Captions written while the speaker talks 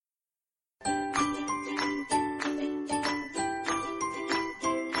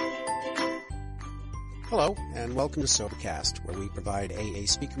Hello, and welcome to Sobercast, where we provide AA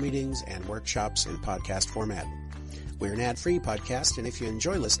speaker meetings and workshops in podcast format. We're an ad-free podcast, and if you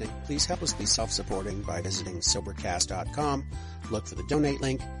enjoy listening, please help us be self-supporting by visiting Sobercast.com, look for the donate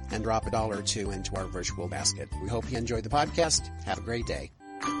link, and drop $1 or $2 into our virtual basket. We hope you enjoy the podcast. Have a great day.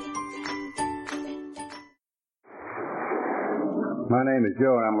 My name is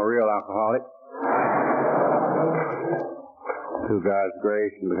Joe, and I'm a real alcoholic. Through God's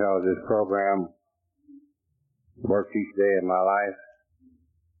grace, and because this program works each day of my life,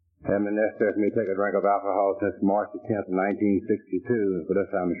 hasn't been necessary for me to take a drink of alcohol since March the 10th, 1962, and for this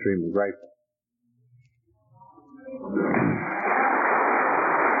I'm extremely grateful.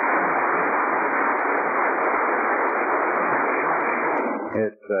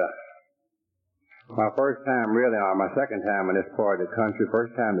 It's my first time really, or my second time in this part of the country,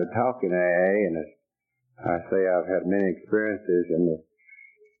 first time to talk in AA, and as I say, I've had many experiences in this.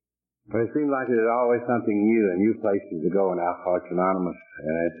 But it seems like there's always something new and new places to go in Alcoholics Anonymous,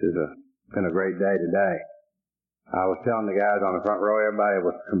 and this has been a great day today. I was telling the guys on the front row, everybody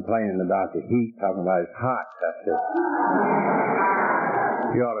was complaining about the heat, talking about it's hot. I said,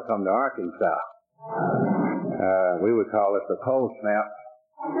 you ought to come to Arkansas. We would call this a cold snap.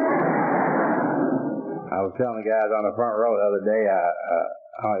 I was telling the guys on the front row the other day,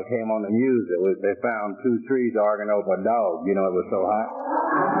 how it came on the news, they found 2 trees arguing over a dog. You know, it was so hot.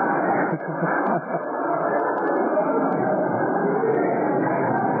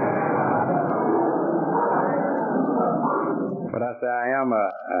 But I say I am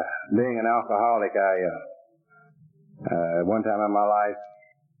being an alcoholic. One time in my life,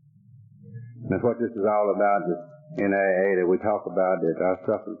 that's what this is all about. In AA, that we talk about that I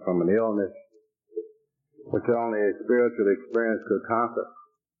suffered from an illness which only a spiritual experience could conquer.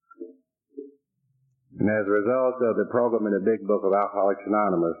 And as a result of the program in the Big Book of Alcoholics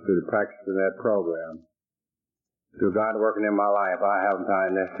Anonymous, through the practice of that program, through God working in my life, I haven't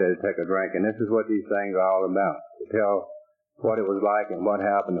found it necessary to take a drink. And this is what these things are all about, to tell what it was like and what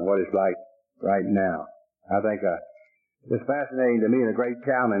happened and what it's like right now. I think it's fascinating to me and a great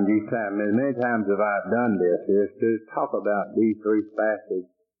challenge each time. And many times as I've done this, is to talk about these 3 facets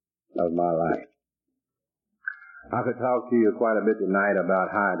of my life. I could talk to you quite a bit tonight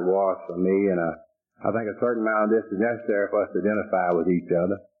about how it was for me, and I think a certain amount of this is necessary for us to identify with each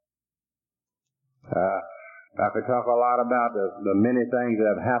other. I could talk a lot about the many things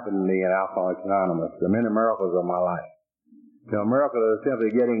that have happened to me in Alcoholics Anonymous, the many miracles of my life. You know, a miracle is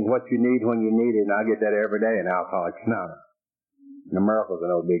simply getting what you need when you need it, and I get that every day in Alcoholics Anonymous. The miracles are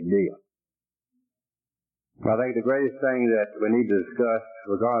no big deal. I think the greatest thing that we need to discuss,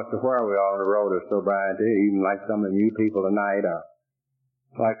 regardless of where we are on the road of sobriety, even like some of the new people tonight,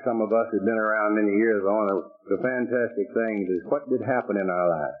 like some of us who've been around many years on, the fantastic things is what did happen in our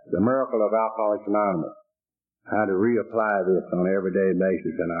lives. The miracle of Alcoholics Anonymous. How to reapply this on an everyday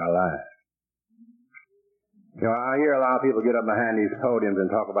basis in our lives. You know, I hear a lot of people get up behind these podiums and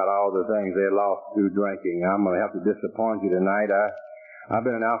talk about all the things they lost through drinking. I'm going to have to disappoint you tonight. I've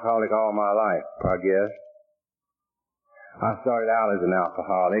been an alcoholic all my life, I guess. I started out as an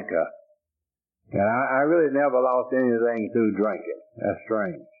alcoholic, and I really never lost anything through drinking. That's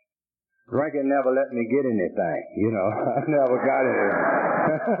strange. Drinking never let me get anything, you know. I never got anything.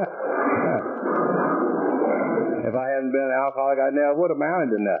 If I hadn't been an alcoholic, I never would have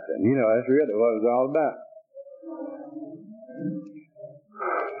amounted to nothing. You know, that's really what it was all about.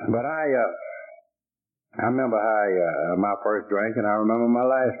 But I remember how my first drink, and I remember my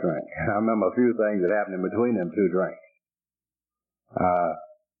last drink. I remember a few things that happened in between them 2 drinks.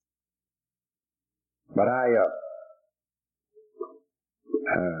 But I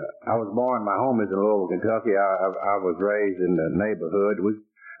was born, my home is in Louisville, Kentucky. I was raised in the neighborhood.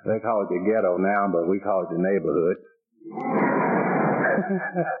 They call it the ghetto now, but we call it the neighborhood.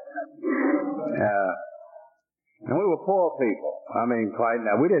 And we were poor people. I mean, quite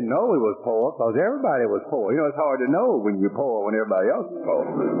now. We didn't know we was poor because everybody was poor. You know, it's hard to know when you're poor when everybody else is poor.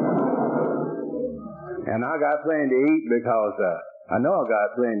 And I got plenty to eat because I know I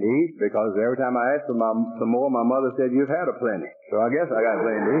got plenty to eat because every time I asked for some more, my mother said, you've had a plenty. So I guess I got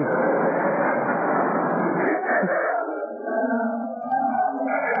plenty to eat.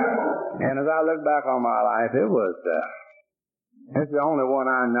 And as I look back on my life, it's the only one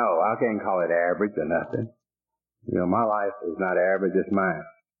I know. I can't call it average or nothing. You know, my life is not average, it's mine.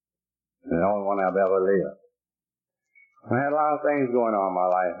 It's the only one I've ever lived. I had a lot of things going on in my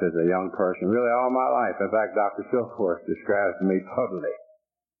life as a young person, really all my life. In fact, Dr. Silkworth describes me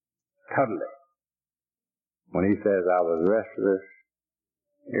cuddly, when he says I was restless,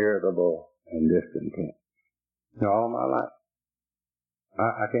 irritable, and discontent. You know, all my life.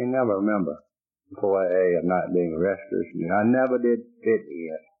 I can't never remember before AA of not being restless. I never did fit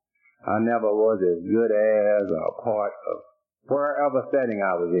in. I never was as good as or a part of wherever setting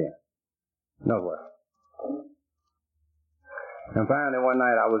I was in. Nowhere. And finally one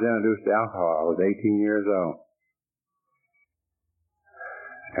night I was introduced to alcohol. I was 18 years old.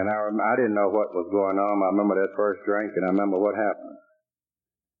 And I didn't know what was going on. I remember that first drink, and I remember what happened.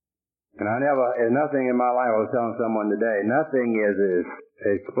 And there's nothing in my life, I was telling someone today, nothing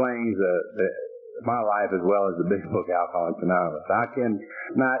explains my life as well as the big book, Alcoholics Anonymous. I can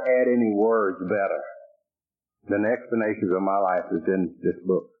not add any words better than the explanations of my life that's in this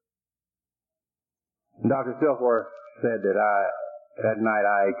book. And Dr. Silkworth said that that night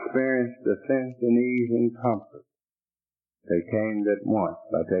I experienced the sense and ease and comfort that came at once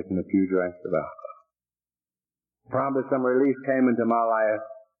by taking a few drinks of alcohol. Probably some relief came into my life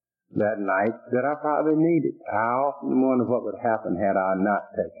that night that I probably needed. I often wonder what would happen had I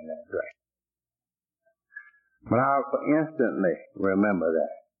not taken that drink. But I instantly remember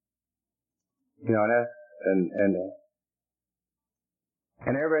that.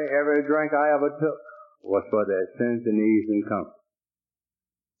 And every drink I ever took was for that sense and ease and comfort.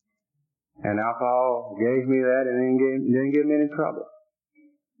 And alcohol gave me that and didn't give me any trouble.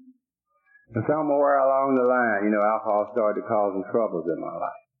 And somewhere along the line, alcohol started causing troubles in my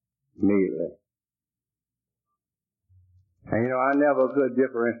life. Immediately. And I never could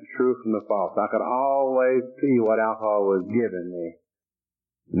differentiate the truth from the false. I could always see what alcohol was giving me.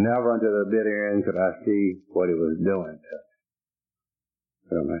 Never until the bitter end could I see what it was doing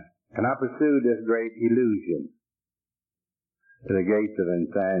to me. And I pursued this great illusion to the gates of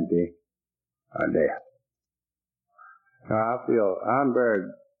insanity or death. Now, I feel I'm very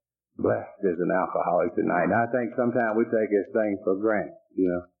blessed as an alcoholic tonight. And I think sometimes we take this thing for granted,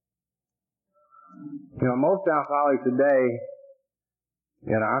 most alcoholics today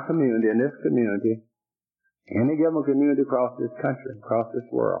in our community, in this community, any given community across this country, across this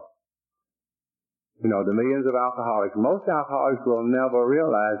world, the millions of alcoholics, most alcoholics will never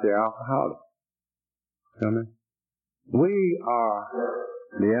realize they're alcoholics. We are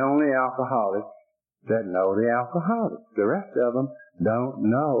the only alcoholics that know they're alcoholics. The rest of them don't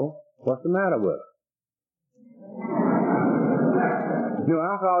know what's the matter with them.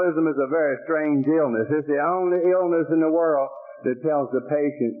 Alcoholism is a very strange illness. It's the only illness in the world that tells the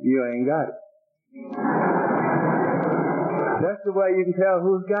patient you ain't got it. That's the way you can tell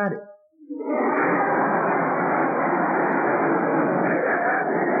who's got it.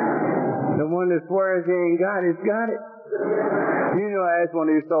 The one that swears he ain't got it's got it. I asked one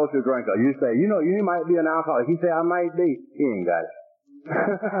of these social drinkers, you say, you might be an alcoholic. He said, I might be. He ain't got it.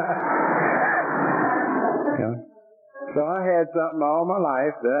 So I had something all my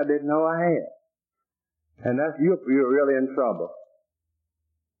life that I didn't know I had. And you're really in trouble.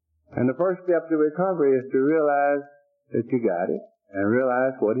 And the first step to recovery is to realize that you got it and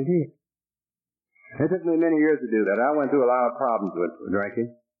realize what it is. It took me many years to do that. I went through a lot of problems with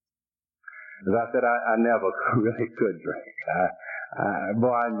drinking. As I said, I never really could drink. It's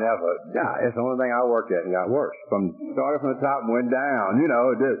the only thing I worked at and got worse. Started from the top and went down,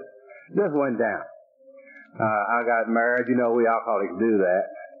 just went down. I got married, we alcoholics do that.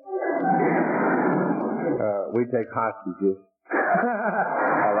 We take hostages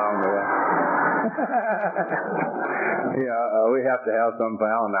along the way. We have to have some for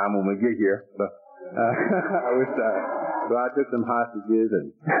Al-Anon when we get here. So I took some hostages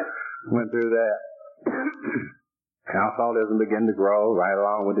and went through that. Alcoholism began to grow right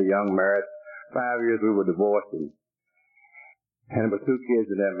along with the young marriage. 5 years we were divorced and with 2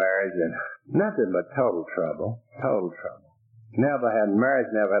 kids in that marriage and nothing but total trouble. Marriage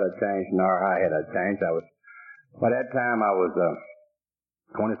never had a change, nor I had a change. By that time I was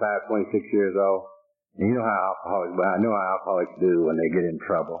 25, 26 years old. And I know how alcoholics do when they get in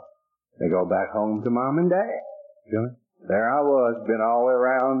trouble. They go back home to mom and dad. There I was, been all the way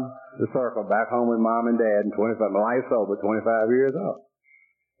around the circle, back home with mom and dad, and my life's over, 25 years old.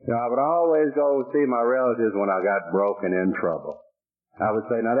 I would always go see my relatives when I got broke and in trouble. I would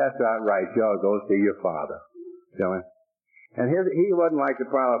say, now that's not right. You ought to go see your father. And he wasn't like the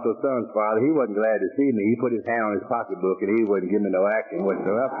prodigal son's father. He wasn't glad to see me. He put his hand on his pocketbook and he wouldn't give me no action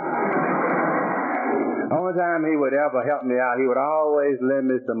whatsoever. The only time he would ever help me out, he would always lend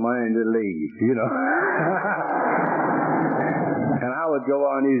me some money to leave, And I would go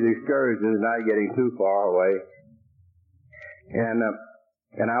on these excursions, not getting too far away.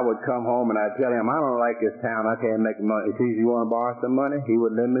 And I would come home and I'd tell him, I don't like this town. I can't make money. He says, you want to borrow some money? He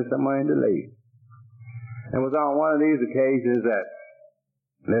would lend me some money to leave. It was on one of these occasions that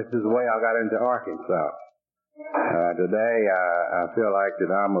this is the way I got into Arkansas. Today, I feel like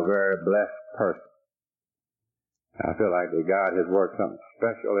that I'm a very blessed person. I feel like that God has worked something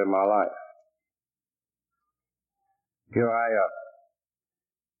special in my life.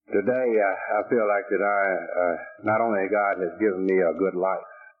 Today I feel like that not only God has given me a good life,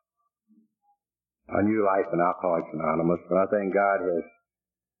 a new life in Alcoholics Anonymous, but I think God has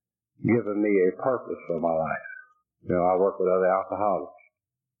given me a purpose for my life. I work with other alcoholics.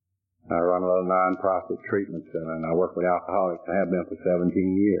 I run a little non-profit treatment center, and I work with alcoholics. I have been for 17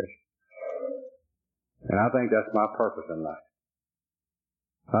 years. And I think that's my purpose in life.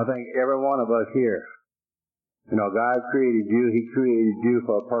 I think every one of us here, God created you. He created you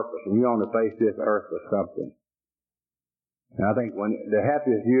for a purpose, and you're on the face of this earth for something. And I think when the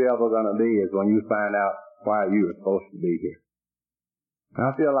happiest you're ever going to be is when you find out why you were supposed to be here. And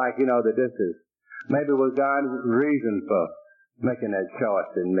I feel like, that this is maybe was God's reason for making that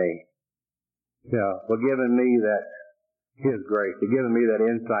choice in me. For giving me that His grace, for giving me that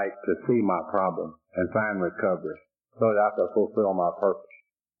insight to see my problem and find recovery so that I could fulfill my purpose.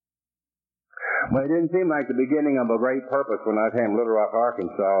 But it didn't seem like the beginning of a great purpose when I came to Little Rock,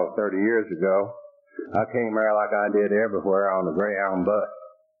 Arkansas 30 years ago. I came there like I did everywhere on the Greyhound bus.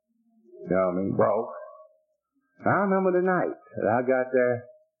 Broke. I remember the night that I got there.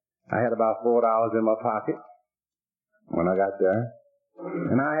 I had about $4 in my pocket when I got there.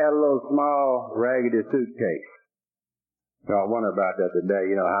 And I had a little small, raggedy suitcase. I wonder about that today,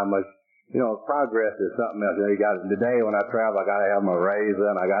 how much, progress is something else. Today when I travel, I gotta have my razor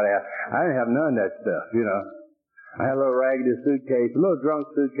and I didn't have none of that stuff, I had a little raggedy suitcase, a little drunk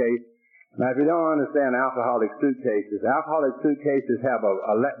suitcase. Now if you don't understand alcoholic suitcases have one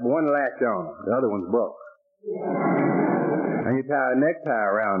latch on them, the other one's broke. And you tie a necktie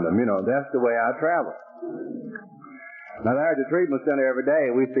around them, that's the way I travel. Now there at the treatment center every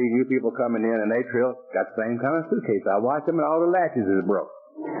day, we see new people coming in and they got the same kind of suitcase. I watch them and all the latches is broke.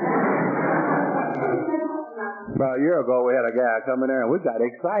 About a year ago, we had a guy come in there and we got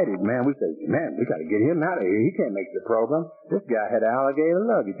excited, man. We said, man, we got to get him out of here. He can't make the program. This guy had alligator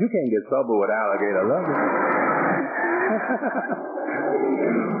luggage. You can't get sober with alligator luggage.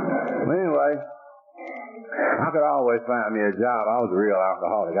 Well, anyway, I could always find me a job. I was a real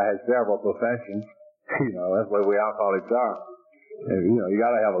alcoholic. I had several professions. That's the way we alcoholics are. And, you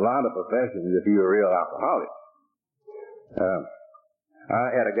got to have a lot of professions if you're a real alcoholic. I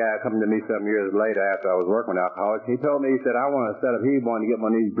had a guy come to me some years later after I was working with alcoholics. He told me, he said, I want to set up, he wanted to get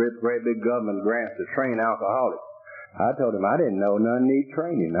one of these great big government grants to train alcoholics. I told him I didn't know none need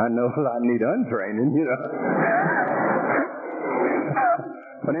training. I know a lot need untraining,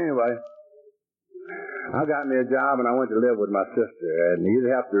 But anyway, I got me a job and I went to live with my sister. And you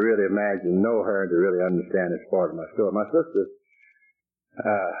have to really know her to really understand this part of my story. My sister,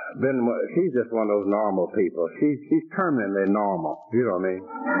 she's just one of those normal people. She's terminally normal. You know what I mean?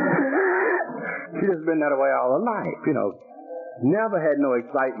 She's just been that way all her life, Never had no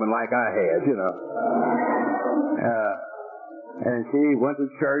excitement like I had, And she went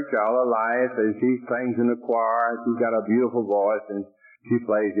to church all her life, and she sings in the choir, and she's got a beautiful voice, and she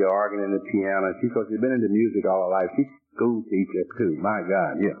plays the organ and the piano. She's been into music all her life. She's a school teacher, too. My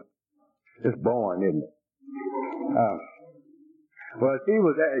God, It's boring, isn't it? Well, she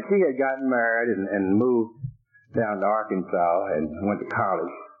had gotten married and moved down to Arkansas and went to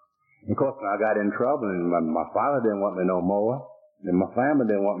college. And of course, when I got in trouble and my father didn't want me no more, and my family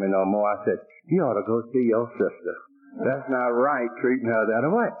didn't want me no more, I said, you ought to go see your sister. That's not right, treating her that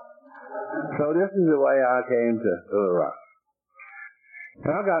way. So this is the way I came to Little Rock.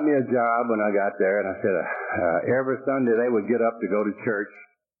 And I got me a job when I got there, and I said, every Sunday they would get up to go to church.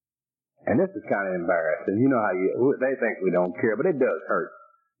 And this is kind of embarrassing. You know how they think we don't care, but it does hurt.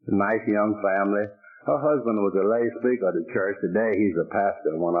 It's a nice young family. Her husband was a lay speaker at the church. Today he's a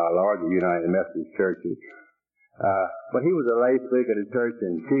pastor in one of our larger United Methodist churches. But he was a lay speaker at the church,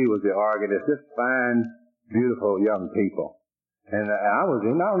 and she was the organist. Just fine, beautiful young people. And I don't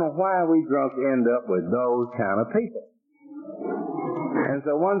know why we drunk end up with those kind of people. And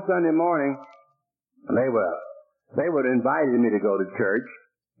so one Sunday morning, they would invited me to go to church.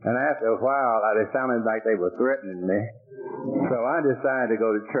 And after a while, it sounded like they were threatening me. So I decided to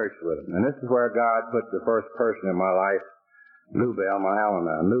go to church with them. And this is where God put the first person in my life, Lou Bell, my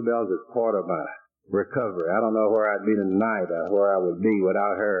Al-Anon. Lou Bell's a part of my recovery. I don't know where I'd be tonight or where I would be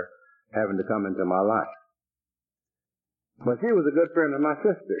without her having to come into my life. But she was a good friend of my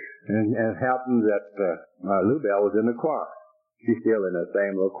sister. And it happened that Lou Bell was in the choir. She's still in the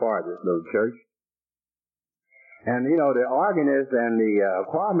same little choir, this little church. And, the organist and the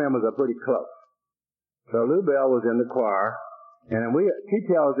choir members are pretty close. So Lou Bell was in the choir, and she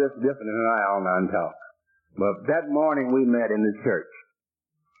tells this different than I Al-Anon talk. But that morning we met in the church.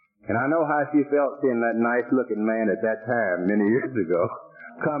 And I know how she felt seeing that nice-looking man at that time, many years ago,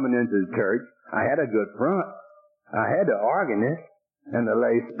 coming into the church. I had a good front. I had the organist and the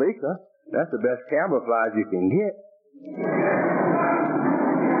lay speaker. That's the best camouflage you can get.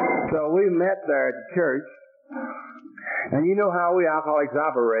 So we met there at the church. And you know how we alcoholics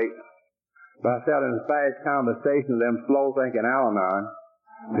operate by selling fast conversations, them slow-thinking Al-Anon.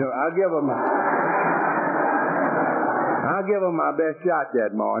 You know, I'll give them my best shot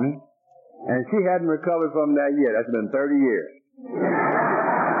that morning, and she hadn't recovered from that yet. That's been 30 years.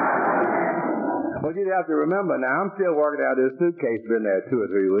 But you'd have to remember now, I'm still working out this suitcase, been there 2 or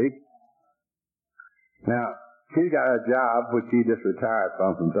 3 weeks. Now, she got a job which she just retired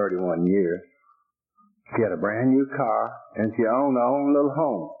from 31 years. She had a brand new car, and she owned her own little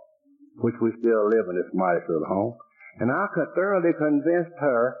home, which we still live in, this modest little home. And I could thoroughly convince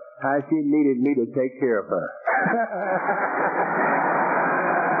her how she needed me to take care of her.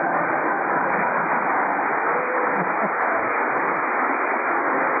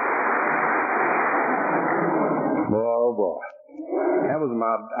 Oh boy. I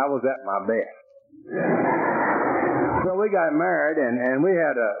was at my best. So we got married and we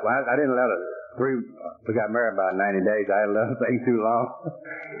had I didn't let her we got married about 90 days. I didn't let her think too long.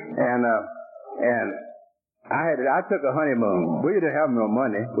 And I took a honeymoon. We didn't have no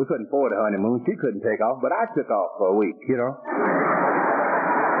money. We couldn't afford a honeymoon. She couldn't take off, but I took off for a week, you know.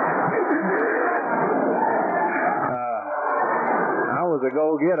 I was a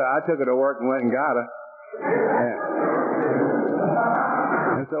go-getter. I took her to work and went and got her.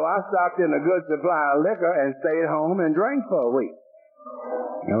 And so I stocked in a good supply of liquor and stayed home and drank for a week.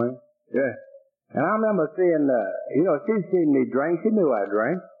 You know? Yeah. And I remember seeing, she'd seen me drink. She knew I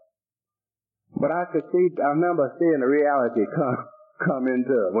drank. But I remember seeing the reality come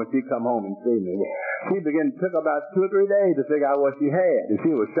into her when she come home and see me. It took about 2 or 3 days to figure out what she had, and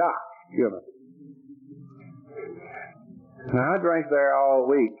she was shocked, you know. Now, I drank there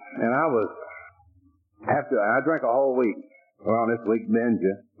all week, and I drank a whole week. Well, on this week binge,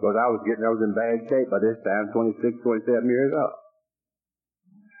 because I was in bad shape by this time, 26, 27 years old.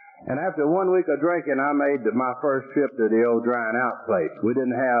 And after 1 week of drinking, I made my first trip to the old drying out place. We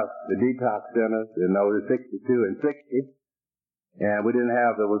didn't have the detox centers in those 62 and 60. And we didn't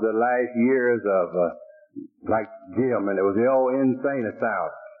have, it was the last years of, like Jim, and it was the old insane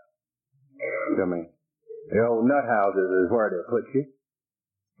asylum. I mean, the old nut houses is where they put you.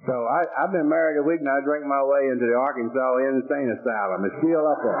 So I've been married a week and I drank my way into the Arkansas Insane Asylum. It's still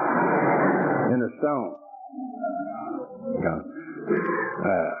up there in the stone.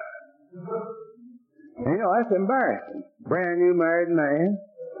 That's embarrassing. Brand new married man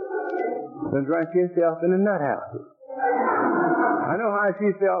then drank himself in the nut house. I know how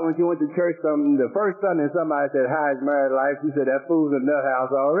she felt when she went to church the first Sunday somebody said, "How's married life?" She said, "That fool's in the nut house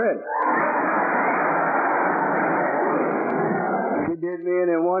already." She did me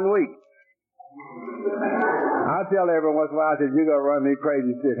in 1 week. I tell her every once in a while, I said, "You're going to run me crazy."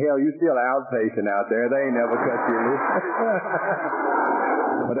 She said, "Hell, you still an outpatient out there. They ain't never cut you loose."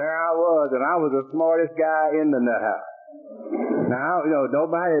 But there I was, and I was the smartest guy in the nut house. Now,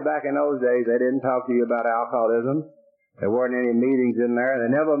 nobody back in those days, they didn't talk to you about alcoholism. There weren't any meetings in there. They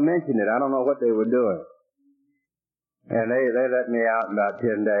never mentioned it. I don't know what they were doing. And they let me out in about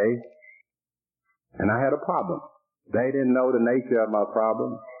 10 days. And I had a problem. They didn't know the nature of my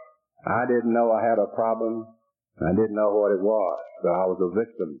problem. I didn't know I had a problem. I didn't know what it was. So I was a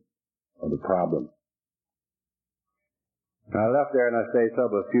victim of the problem. I left there and I stayed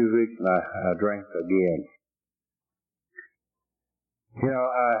sober a few weeks and I drank again.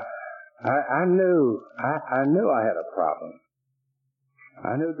 I knew I had a problem.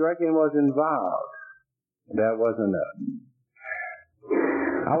 I knew drinking was involved. That wasn't it.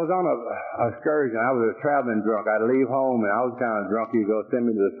 I was on a excursion. I was a traveling drunk. I'd leave home and I was kind of drunk. You'd go send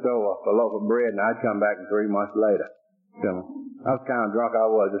me to the store for a loaf of bread and I'd come back 3 months later. I was kind of drunk. I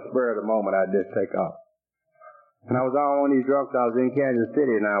was. The spur of the moment, I'd just take off. And I was on one of these drunks. I was in Kansas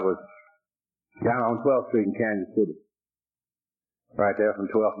City and I was down on 12th Street in Kansas City. Right there from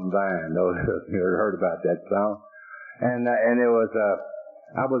 12th and Vine. Those who heard about that song. And it was,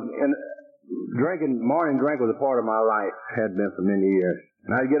 I was drinking, morning drink was a part of my life. Had been for many years.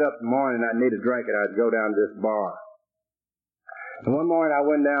 And I'd get up in the morning and I'd need a drink and I'd go down to this bar. And one morning I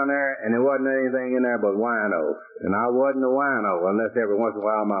went down there and there wasn't anything in there but winos. And I wasn't a wino unless every once in a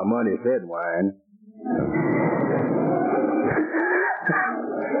while my money said wine.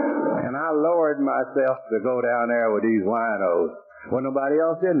 And I lowered myself to go down there with these winos. Wasn't nobody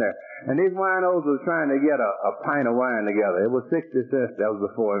else in there. And these winos was trying to get a pint of wine together. It was 60 cents. That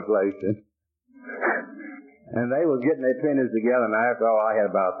was before inflation. And they was getting their pennies together, and after all, I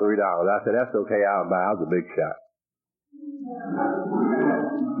had about $3. I said, that's okay, I'll buy. I was a big shot.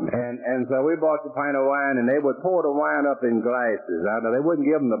 And so we bought the pint of wine, and they would pour the wine up in glasses. Now, they wouldn't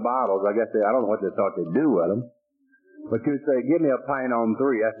give them the bottles. I guess I don't know what they thought they'd do with them. But you'd say, give me a pint on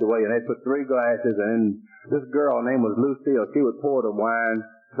 3. That's the way. And they put 3 glasses, and then this girl, her name was Lucille, she would pour the wine,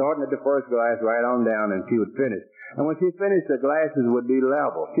 starting at the first glass right on down, and she would finish. And when she finished, the glasses would be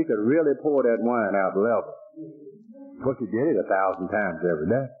level. She could really pour that wine out level. Of course, she did it 1,000 times every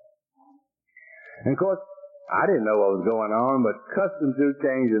day. And of course, I didn't know what was going on, but customs do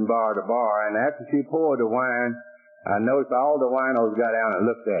change in bar to bar. And after she poured the wine, I noticed all the winos got down and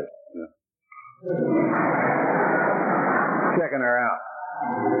looked at it, checking her out.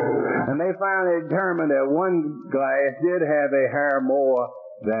 And they finally determined that one glass did have a hair more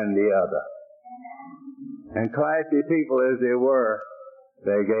than the other. And classy people as they were,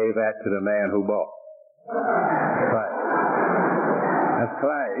 they gave that to the man who bought. Right. That's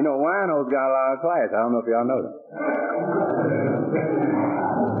class. You know, winos got a lot of class. I don't know if y'all know that.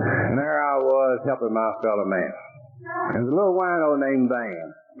 And there I was helping my fellow man. There's a little wino named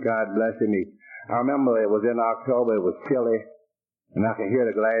Van. God bless him. I remember it was in October. It was chilly. And I could hear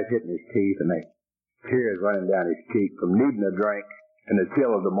the glass hitting his teeth and the tears running down his cheek from needing a drink and the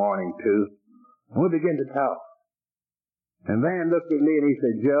chill of the morning, too. And we began to talk. And Van looked at me and he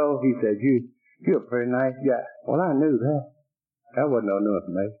said, Joe, he said, you're a pretty nice guy. Well, I knew that. That wasn't no new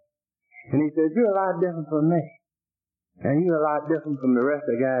information. And he said, you're a lot different from me. And you're a lot different from the rest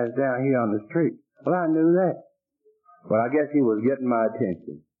of the guys down here on the street. Well, I knew that. Well, I guess he was getting my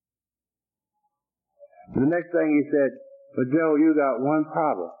attention. The next thing he said, but Joe, you got one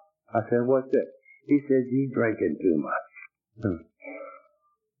problem. I said, what's that? He said, you drinking too much.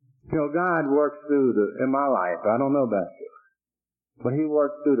 You know, God works through in my life, I don't know about you, but he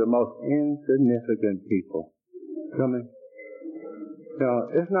works through the most insignificant people. You know,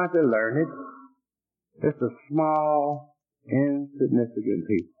 it's not the learned. It's the small, insignificant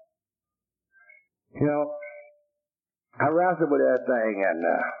people. You know, I wrestled with that thing, and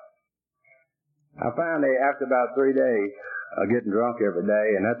I finally, after about 3 days of getting drunk every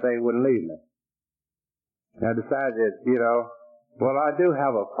day, and that thing wouldn't leave me. And I decided, you know, well, I do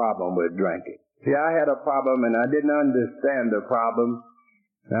have a problem with drinking. See, I had a problem, and I didn't understand the problem.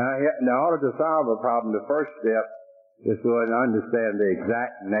 Now, in order to solve a problem, the first step is to understand the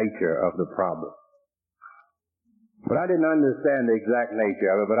exact nature of the problem. But I didn't understand the exact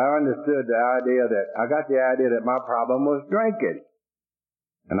nature of it, but I understood I got the idea that my problem was drinking.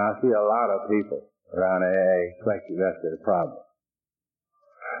 And I see a lot of people around AA think that's their problem.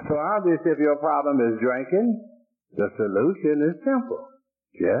 So obviously, if your problem is drinking, the solution is simple.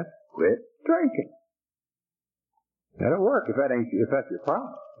 Just quit drinking. That'll work if that's your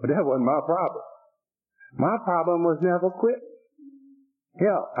problem. But that wasn't my problem. My problem was never quit.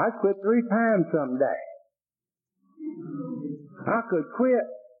 Hell, I quit 3 times someday. I could quit.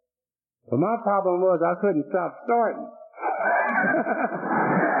 But my problem was I couldn't stop starting.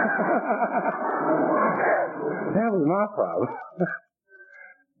 That was my problem.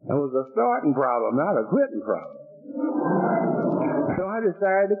 That was a starting problem, not a quitting problem. So I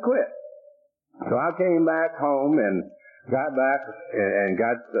decided to quit. So I came back home and got back and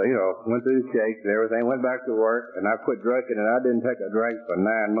went through the shakes and everything, went back to work, and I quit drinking, and I didn't take a drink for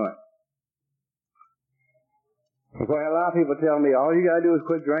 9 months. Because a lot of people tell me, all you got to do is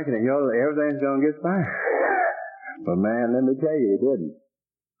quit drinking and everything's going to get fine. But man, let me tell you, it didn't.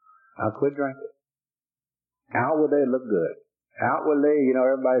 I quit drinking. Outwardly, it looked good. Outwardly,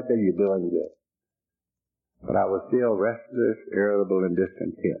 everybody said you're doing good. But I was still restless, irritable, and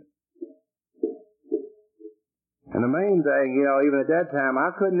discontent. And the main thing, even at that time,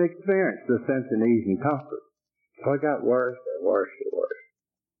 I couldn't experience the sense of ease and comfort. So it got worse and worse and worse.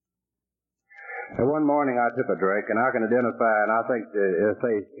 And one morning I took a drink, and I can identify, and I think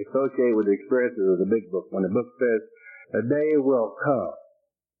associate with the experiences of the big book, when the book says, "A day will come."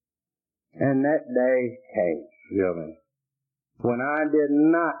 And that day came, when I did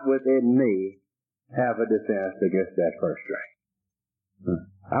not within me have a defense against that first drink.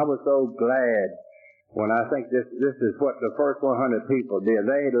 I was so glad when I think this is what the first 100 people did.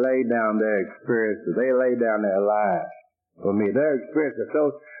 They laid down their experiences. They laid down their lives for me, their experiences,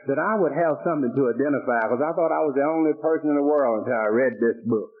 so that I would have something to identify, because I thought I was the only person in the world until I read this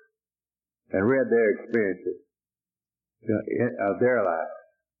book and read their experiences of their lives.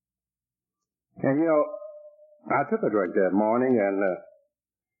 And I took a drink that morning, and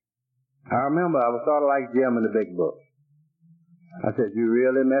I remember I was sort of like Jim in the big book. I said, "You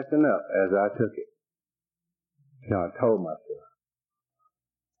really messing up," as I took it. I told myself.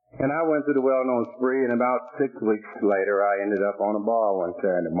 And I went through the well-known spree, and about 6 weeks later, I ended up on a bar one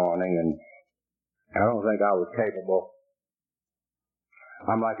Saturday morning, and I don't think I was capable.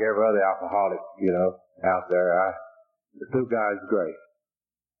 I'm like every other alcoholic, out there. Through God's grace.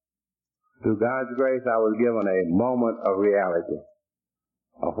 Through God's grace, I was given a moment of reality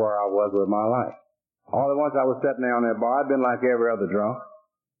of where I was with my life. All at once I was sitting there on that bar. I'd been like every other drunk.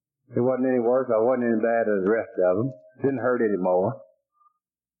 It wasn't any worse. I wasn't any bad as the rest of them. Didn't hurt anymore.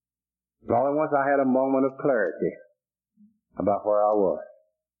 All at once I had a moment of clarity about where I was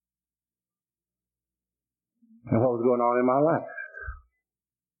and what was going on in my life.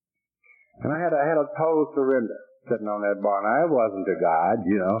 And I had a total surrender sitting on that bar. Now, it wasn't to God,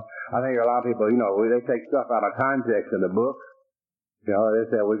 I think a lot of people, they take stuff out of context in the book. They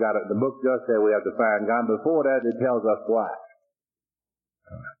say the book does say we have to find God. Before that, it tells us why.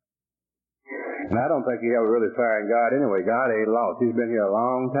 And I don't think you ever really find God anyway. God ain't lost. He's been here a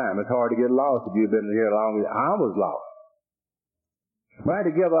long time. It's hard to get lost if you've been here long as I was lost. But I had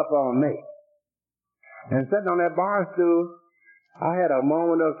to give up on me. And sitting on that bar stool, I had a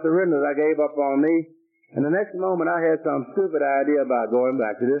moment of surrender. I gave up on me. And the next moment I had some stupid idea about going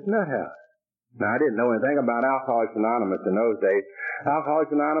back to this nut house. Now, I didn't know anything about Alcoholics Anonymous in those days.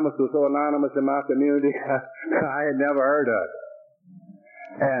 Alcoholics Anonymous was so anonymous in my community, I had never heard of it.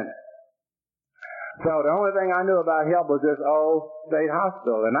 And so the only thing I knew about help was this old state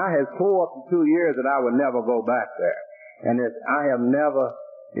hospital. And I had swore up to 2 years that I would never go back there. And if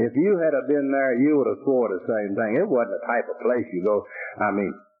you had been there, you would have swore the same thing. It wasn't the type of place you go.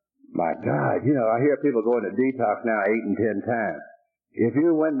 My God, I hear people going to detox now 8 and 10 times. If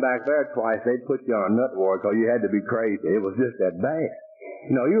you went back there twice, they'd put you on a nut ward because you had to be crazy. It was just that bad.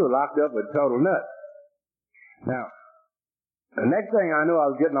 You were locked up with total nuts. Now, the next thing I knew,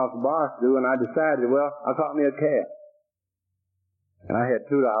 I was getting off the bar stool, and I decided, I caught me a cab. And I had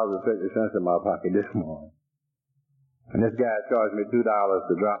 $2.50 in my pocket this morning. And this guy charged me $2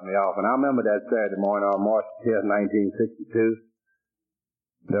 to drop me off. And I remember that Saturday morning on March 10th, 1962,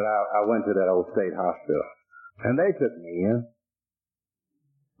 that I went to that old state hospital. And they took me in.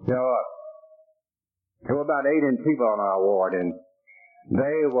 There were about 8 people on our ward, and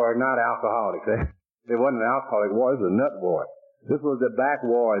they were not alcoholics. They wasn't an alcoholic ward, it was a nut ward. This was the back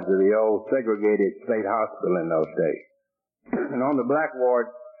wards of the old segregated state hospital in those days. And on the black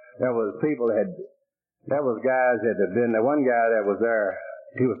ward, there was guys that had been there. One guy that was there,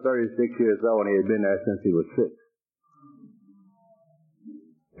 he was 36 years old, and he had been there since he was 6.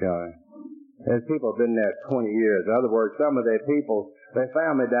 There's people been there 20 years. In other words, some of their people, their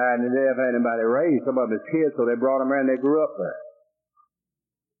family died, and they didn't have anybody raised. Some of them as kids, so they brought them around, and they grew up there.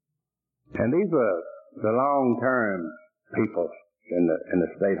 And these were the long-term people in the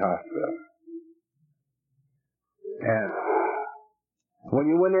state hospital. And when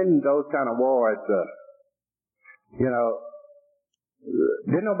you went in those kind of wards,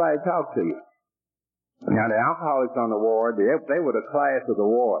 didn't nobody talk to you. Now, the alcoholics on the ward, they were the class of the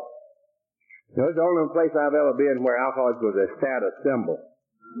ward. It was the only place I've ever been where alcoholics was a status symbol.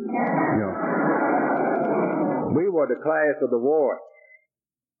 We were the class of the ward.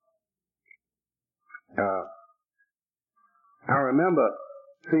 I remember,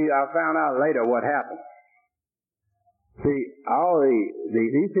 I found out later what happened.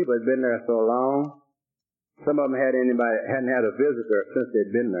 These people had been there so long. Some of them hadn't had a visitor since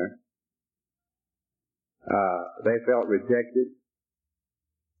they'd been there. They felt rejected.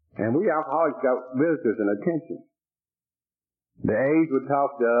 And we alcoholics got visitors and attention. The aides would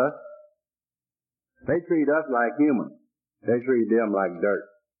talk to us. They treat us like humans. They treat them like dirt.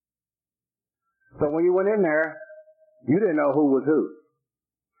 So when you went in there, you didn't know who was who.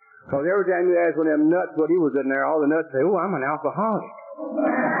 Because every time you asked one of them nuts what he was in there, all the nuts say, "Oh, I'm an alcoholic."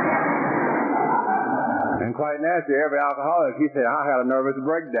 And quite naturally, every alcoholic, he said, "I had a nervous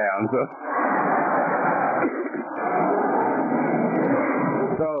breakdown."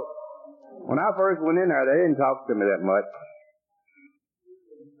 So when I first went in there, they didn't talk to me that much.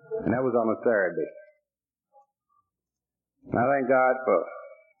 And that was on a Saturday. And I thank God for,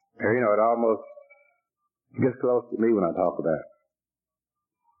 it almost gets close to me when I talk about it.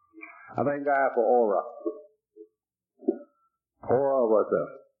 I thank God for Ora. Ora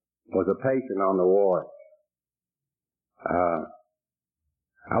was a patient on the ward.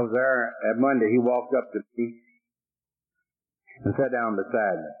 I was there at Monday. He walked up to me and sat down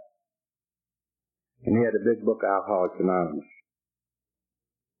beside me. And he had a big book, Alcoholics Anonymous.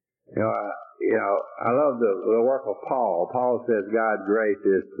 I love the work of Paul. Paul says God's grace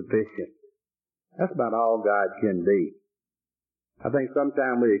is sufficient. That's about all God can be. I think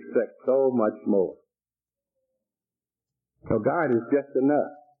sometimes we expect so much more. So God is just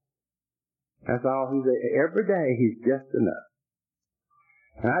enough. That's all he's every day he's just enough.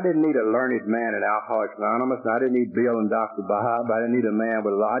 And I didn't need a learned man in Alcoholics Anonymous, and I didn't need Bill and Dr. Bahab. I didn't need a man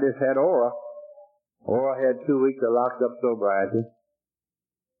with a law. I just had Ora. Ora had 2 weeks of locked up sobriety.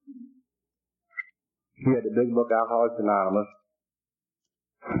 She had the big book Alcoholics Anonymous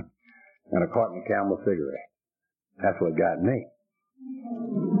and a carton of Camel cigarettes. That's what got me.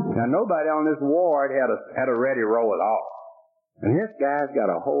 Now nobody on this ward had a ready roll at all. And this guy's got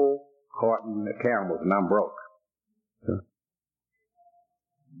a whole carton of Camels and I'm broke. So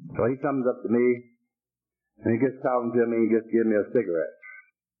he comes up to me and he gets talking to me and just gives me a cigarette.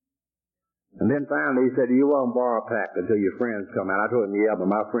 And then finally he said, "You won't borrow a pack until your friends come out." I told him, "Yeah, but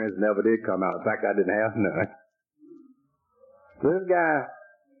my friends never did come out. In fact, I didn't have none." So this guy,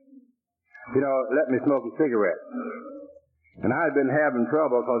 let me smoke a cigarette. And I had been having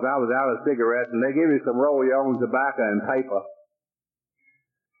trouble because I was out of cigarettes, and they gave me some roll-your-own tobacco and paper.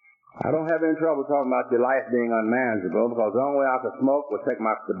 I don't have any trouble talking about your life being unmanageable, because the only way I could smoke was take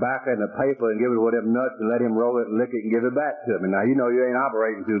my tobacco and the paper and give it to them nuts and let him roll it and lick it and give it back to me. Now, you know you ain't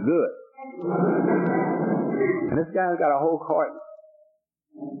operating too good. And this guy's got a whole carton.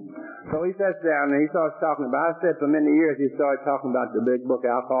 So he sits down and he starts talking about, I said for many years he started talking about the big book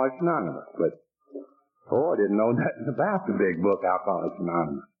Alcoholics Anonymous, but I didn't know nothing about the big book Alcoholics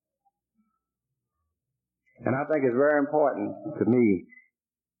Anonymous. And I think it's very important to me,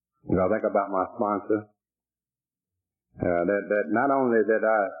 as I think about my sponsor, that not only that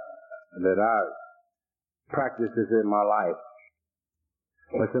I practice this in my life,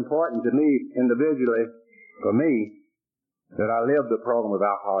 but it's important to me individually, for me, that I live the program of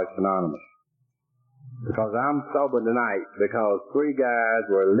Alcoholics Anonymous. Because I'm sober tonight because 3 guys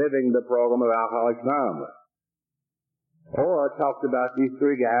were living the program of Alcoholics Anonymous. Or talked about these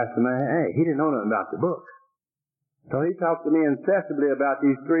 3 guys to me. Hey, he didn't know nothing about the book. So he talked to me incessantly about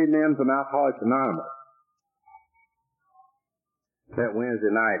these 3 men from Alcoholics Anonymous. That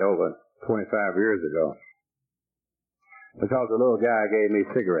Wednesday night over 25 years ago. Because the little guy gave me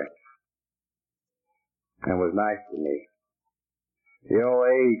cigarettes. And was nice to me. The old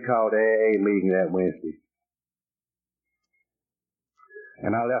aide called the AA meeting that Wednesday.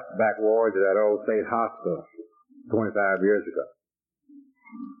 And I left the back wards of that old state hospital 25 years ago.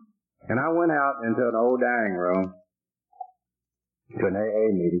 And I went out into an old dining room to an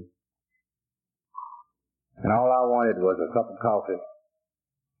AA meeting. And all I wanted was a cup of coffee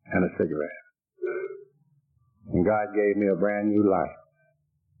and a cigarette. And God gave me a brand new life.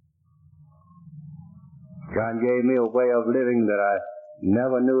 God gave me a way of living that I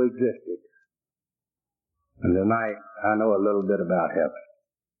never knew existed. And tonight, I know a little bit about heaven.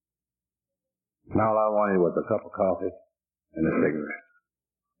 And all I wanted was a cup of coffee and a cigarette.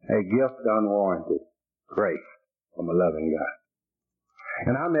 A gift unwarranted. Grace from a loving God.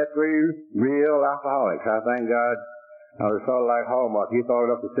 And I met 3 real alcoholics. I thank God. I was sort of like Hallmark. He thought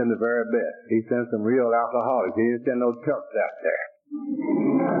it up to send the very best. He sent some real alcoholics. He didn't send no Turks out there.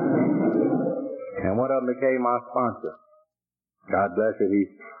 And one of them became my sponsor. God bless him.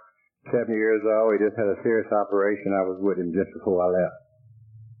 He's 70 years old. He just had a serious operation. I was with him just before I left.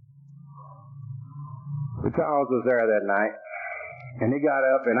 But Charles was there that night. And he got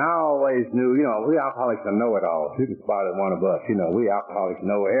up, and I always knew, we alcoholics are know-it-alls. You can spot it one of us. We alcoholics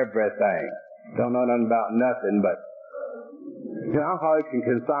know everything. Don't know nothing about nothing, but alcoholics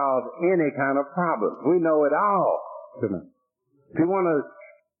can solve any kind of problem. We know it all. If you want to,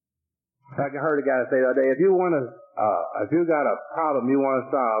 like I heard a guy say the other day, if you got a problem you want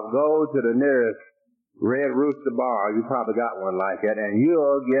to solve, go to the nearest Red Rooster bar. You probably got one like that, and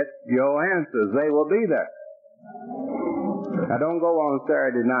you'll get your answers. They will be there. Now, don't go on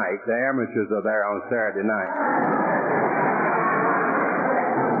Saturday night. The amateurs are there on Saturday night.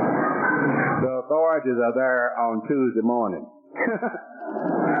 The authorities are there on Tuesday morning.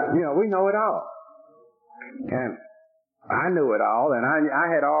 We know it all. And I knew it all, and I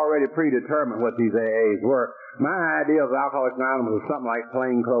had already predetermined what these AAs were. My idea of Alcoholics Anonymous was something like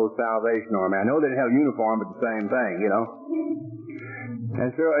plainclothes Salvation Army. I know they didn't have a uniform, but the same thing,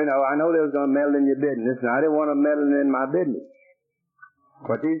 And so, I know they was going to meddle in your business, and I didn't want them meddling in my business.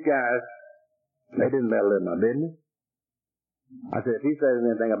 But these guys, they didn't meddle in my business. I said, if he says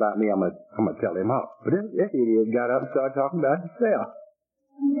anything about me, I'm gonna tell him off. But this idiot got up and started talking about himself.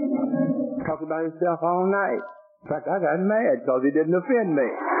 Talked about himself all night. In fact, I got mad because he didn't offend me.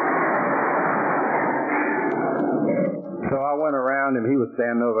 So I went around and he was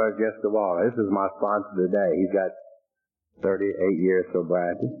standing over against the wall. This is my sponsor today. He's got 38 years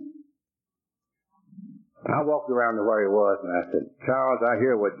sobriety. I walked around to where he was and I said, Charles, I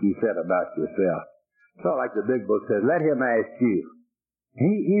hear what you said about yourself. So like the big book says, let him ask you.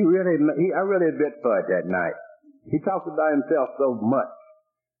 I really bit for it that night. He talked about himself so much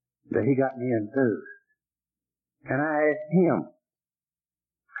that he got me enthused. And I asked him,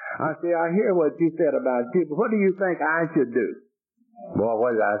 I said, I hear what you said about people. What do you think I should do? Boy,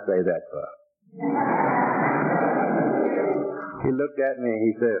 what did I say that for? He looked at me and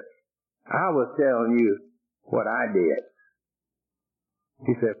he said, I was telling you what I did.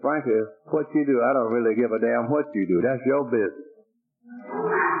 He said, Frankie, what you do, I don't really give a damn what you do. That's your business.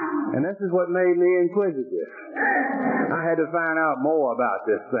 And this is what made me inquisitive. I had to find out more about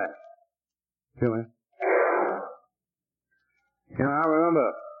this thing. You know, I remember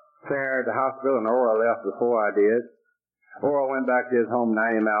there at the hospital, and Ora left before I did. Ora went back to his home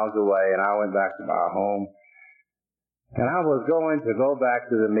 90 miles away, and I went back to my home. And I was going to go back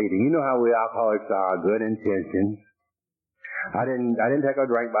to the meeting. You know how we alcoholics are, good intentions. I didn't take a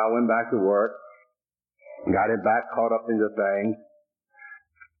drink, but I went back to work, got it back, caught up into things.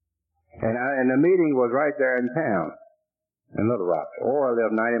 And the meeting was right there in town, in Little Rock. Ora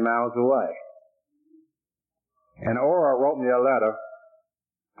lived 90 miles away. And Ora wrote me a letter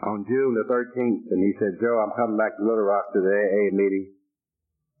on June the 13th, and he said, Joe, I'm coming back to Little Rock to the AA meeting.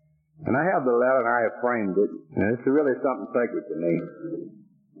 And I have the letter, and I have framed it, and it's really something sacred to me.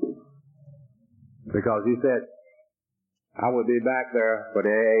 Because he said, I will be back there for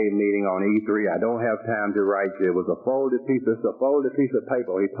the AA meeting on E3. I don't have time to write you. It was a folded piece of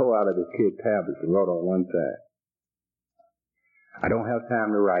paper he tore out of his kid tablets and wrote on one side. I don't have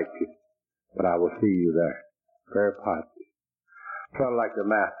time to write you, but I will see you there. Very positive. Sort of like the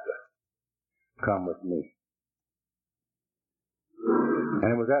master. Come with me.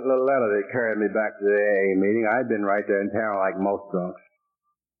 And it was that little letter that carried me back to the AA meeting. I had been right there in town like most drunks.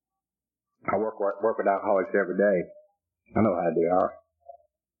 I work with alcoholics every day. I know how they are.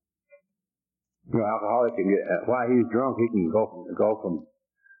 You know, alcoholic can get, while he's drunk, he can go from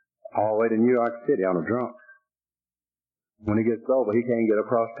all the way to New York City on a drunk. When he gets sober, he can't get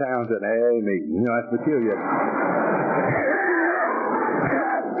across town to an AA meeting. You know, that's peculiar.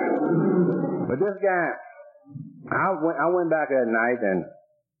 But this guy, I went back that night, and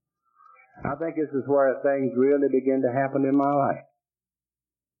I think this is where things really begin to happen in my life.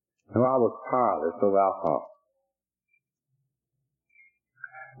 So I was powerless over alcohol.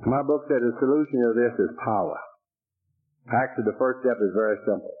 My book said the solution to this is power. Actually, the first step is very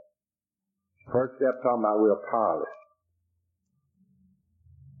simple. First step talking about we're powerless.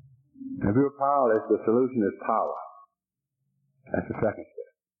 If we're powerless, the solution is power. That's the second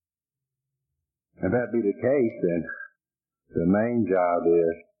step. If that be the case, then the main job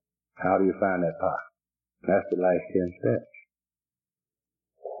is, how do you find that power? That's the last 10 steps.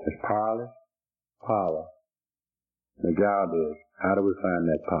 It's powerless, power. The job is, how do we find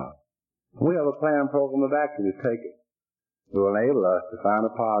that power? We have a plan program of action to take it. It will enable us to find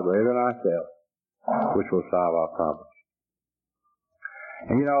a power greater than ourselves, which will solve our problems.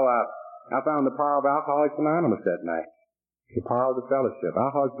 And you know, I found the power of Alcoholics Anonymous that night. The power of the fellowship.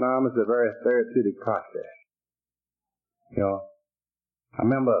 Alcoholics Anonymous is a very therapeutic process. You know, I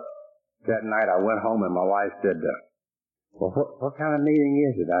remember that night I went home and my wife said, well, what kind of meeting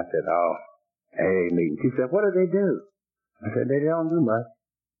is it? I said, oh, AA meeting. She said, what do they do? I said, they don't do much.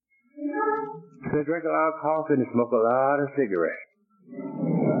 They drink a lot of coffee and smoke a lot of cigarettes.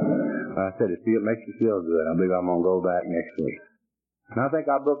 I said, it makes you feel good. I believe I'm going to go back next week. And I think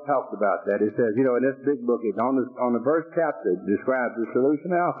our book talks about that. It says, you know, in this big book, it's on the first chapter, it describes the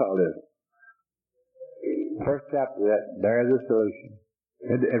solution to alcoholism. First chapter, there is a solution.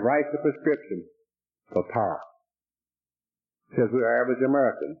 It writes a prescription for power. It says we are average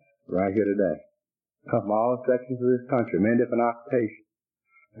Americans right here today. Come from all sections of this country, many different occupations,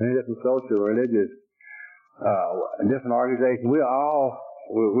 many different social, religious, different organizations.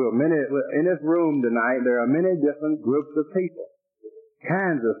 We're many, in this room tonight, there are many different groups of people,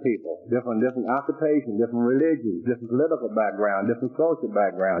 kinds of people, different occupations, different religions, different political background, different social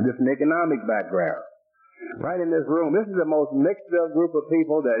background, different economic background. Right in this room, this is the most mixed up group of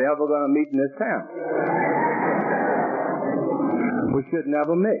people that ever going to meet in this town. We should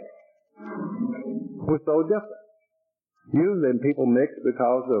never mix. We're so different. Usually people mix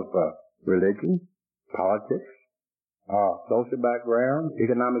because of religion, politics, social background,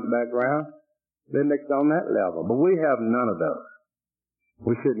 economic background. They mix on that level. But we have none of those.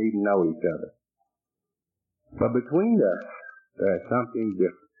 We shouldn't even know each other. But between us, there's something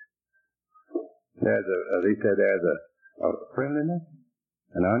different. There's a friendliness,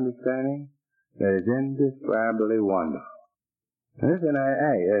 an understanding that is indescribably wonderful. And this in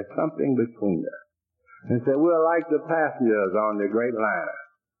AA, there's something between us. And said, we're like the passengers on the great liner.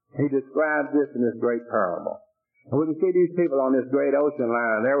 He describes this in this great parable. And we can see these people on this great ocean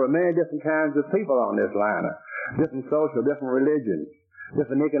liner. There were many different kinds of people on this liner. Different social, different religions,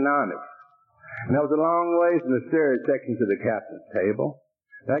 different economics. And there was a long ways from the steerage section to the captain's table.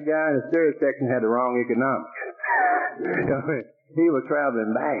 That guy in the steerage section had the wrong economics. He was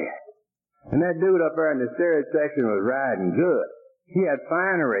traveling bad. And that dude up there in the steerage section was riding good. He had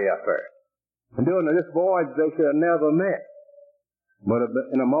finery up there. And during this voyage, they should have never met. But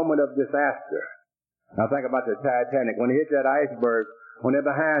in a moment of disaster, I think about the Titanic. When they hit that iceberg, when their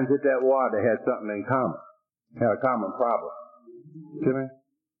behinds hit that water, they had something in common. They had a common problem. See me?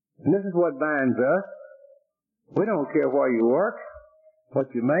 And this is what binds us. We don't care where you work, what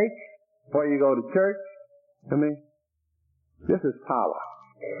you make, where you go to church. See me? This is power.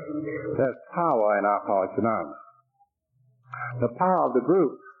 There's power in Alcoholics Anonymous. The power of the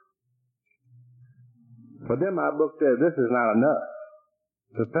group. But then my book says this is not enough.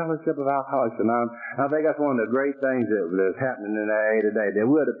 The fellowship of Alcoholics Anonymous. I think that's one of the great things that's happening in AA today. That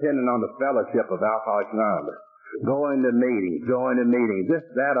we're dependent on the fellowship of Alcoholics Anonymous. Going to meetings.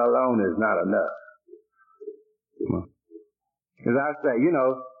 That alone is not enough. As I say, you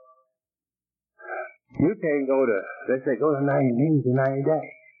can't they say go to 90 meetings in 90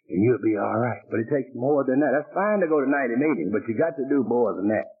 days. And you'll be all right. But it takes more than that. That's fine to go to 90 meetings, but you got to do more than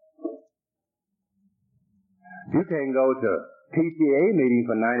that. You can't go to PTA meeting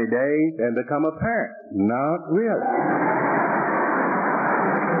for 90 days and become a parent. Not really.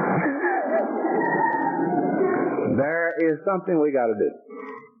 There is something we got to do.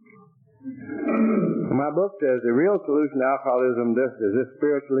 My book says the real solution to alcoholism is this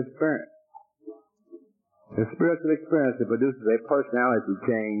spiritual experience. The spiritual experience that produces a personality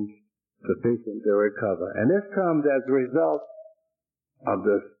change sufficient to recover. And this comes as a result of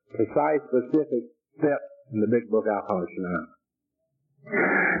the precise, specific steps in the big book, Alcoholics Anonymous.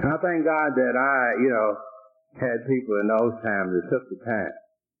 And I thank God that I, had people in those times that took the time.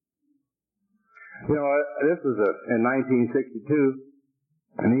 This was in 1962,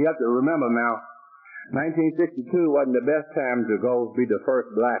 and you have to remember now, 1962 wasn't the best time to go be the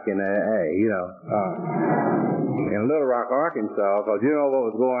first black in AA, in Little Rock, Arkansas, because you know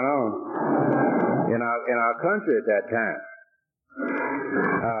what was going on in our country at that time.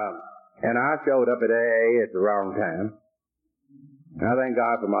 And I showed up at AA at the wrong time. And I thank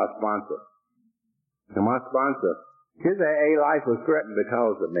God for my sponsor. And my sponsor, his AA life was threatened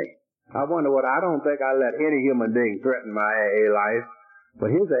because of me. I don't think I let any human being threaten my AA life, but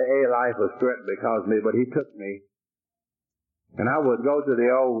his AA life was threatened because of me, but he took me. And I would go to the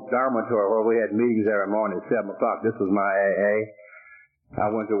old dormitory where we had meetings every morning at 7 o'clock. This was my AA. I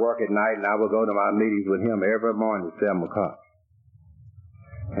went to work at night, and I would go to my meetings with him every morning at 7 o'clock.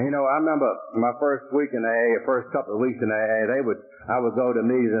 And I remember my first week in AA, the first couple of weeks in AA, I would go to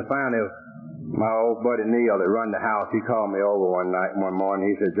meetings, and finally, my old buddy Neil that run the house, he called me over one morning.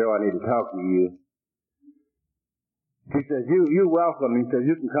 He said, "Joe, I need to talk to you." He says, "You welcome." He says,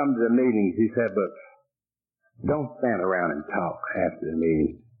 "You can come to the meetings." He said, "But don't stand around and talk after the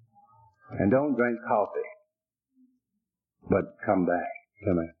meeting, and don't drink coffee, but come back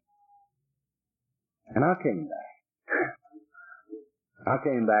to me." And I came back. I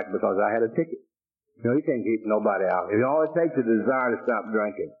came back because I had a ticket. You can't keep nobody out. All it takes is a desire to stop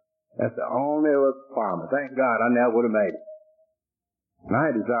drinking. That's the only requirement. Thank God I never would have made it. And I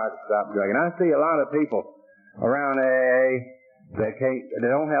had a desire to stop drinking. I see a lot of people around AA they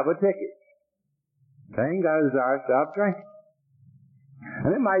don't have a ticket. They ain't got a desire to stop drinking.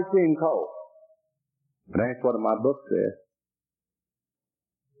 And it might seem cold, but that's what my book says.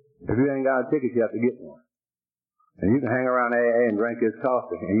 If you ain't got a ticket, you have to get one. And you can hang around AA and drink this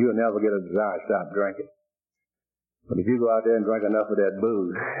coffee, and you'll never get a desire to stop drinking. But if you go out there and drink enough of that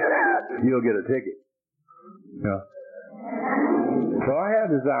booze, you'll get a ticket. So I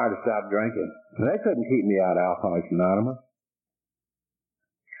had a desire to stop drinking. They couldn't keep me out of Alcoholics Anonymous.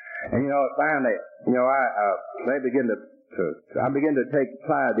 And finally, I began to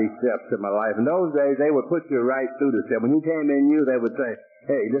apply these steps to my life. In those days, they would put you right through the steps. When you came in, they would say,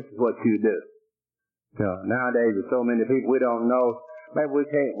 "Hey, this is what you do." Nowadays, there's so many people we don't know. Maybe we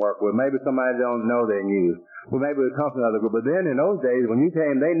can't work with. Maybe somebody don't know their news. Well, maybe we come from another group. But then in those days, when you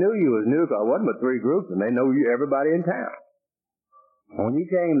came, they knew you was new. Because it wasn't but 3 groups, and they know you, everybody in town. And when you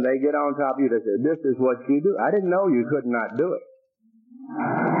came, they get on top of you. They said, "This is what you do." I didn't know you could not do it.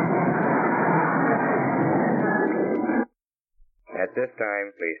 At this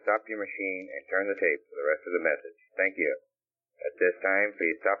time, please stop your machine and turn the tape for the rest of the message. Thank you. At this time,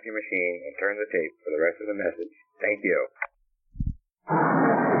 please stop your machine and turn the tape for the rest of the message. Thank you.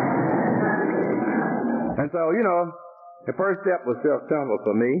 And so, the first step was self-temple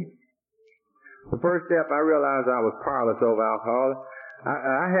for me. The first step, I realized I was powerless over alcohol.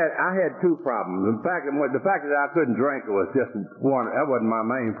 I had two problems. The fact that I couldn't drink was just one. That wasn't my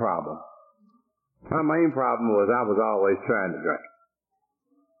main problem. My main problem was I was always trying to drink.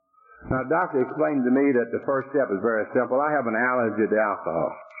 Now, the doctor explained to me that the first step is very simple. I have an allergy to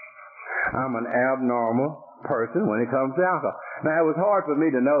alcohol. I'm an abnormal person when it comes to alcohol. Now, it was hard for me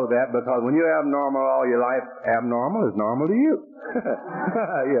to know that because when you're abnormal all your life, abnormal is normal to you.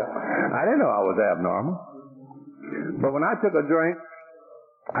 Yeah, I didn't know I was abnormal. But when I took a drink,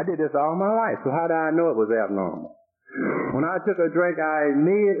 I did this all my life, so how did I know it was abnormal? When I took a drink, I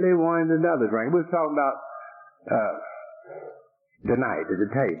immediately wanted another drink. We were talking about tonight at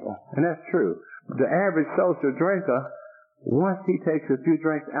the table, and that's true. The average social drinker, once he takes a few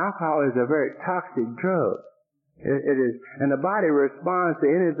drinks, alcohol is a very toxic drug. It is, and the body responds to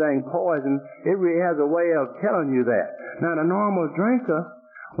anything poison. It really has a way of telling you that. Now, the normal drinker,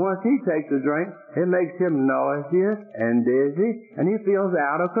 once he takes a drink, it makes him nauseous and dizzy, and he feels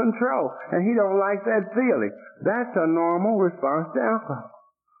out of control, and he don't like that feeling. That's a normal response to alcohol.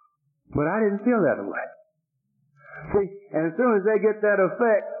 But I didn't feel that way. See, and as soon as they get that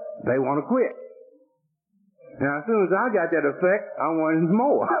effect, they want to quit. Now, as soon as I got that effect, I wanted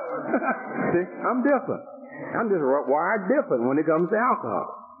more. See, I'm different. I'm just wired different when it comes to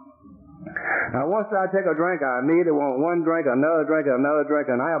alcohol. Now, once I take a drink, I immediately want one drink, another drink, another drink,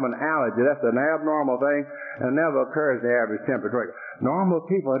 and I have an allergy. That's an abnormal thing and never occurs to the average temperate drinker. Normal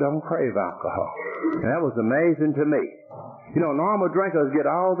people don't crave alcohol. And that was amazing to me. You know, normal drinkers get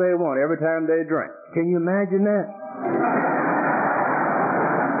all they want every time they drink. Can you imagine that?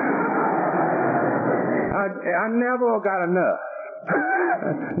 I never got enough.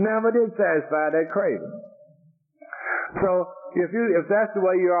 Never did satisfy that craving. So if that's the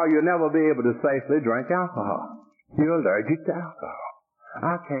way you are, you'll never be able to safely drink alcohol. You're allergic to alcohol.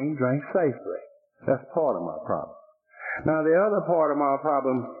 I can't drink safely. That's part of my problem. Now, the other part of my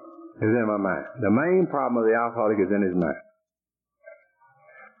problem is in my mind. The main problem of the alcoholic is in his mind.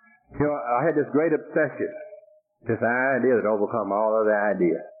 You know, I had this great obsession, this idea that overcome all other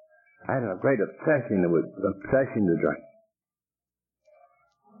ideas. I had a great obsession to drink.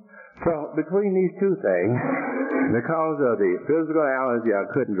 So, between these two things, because of the physical allergy, I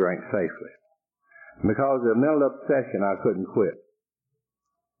couldn't drink safely. Because of the mental obsession, I couldn't quit.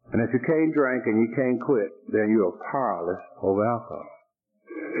 And if you can't drink and you can't quit, then you are powerless over alcohol.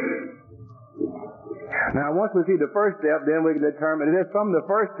 Now, once we see the first step, then we can determine, and it's from the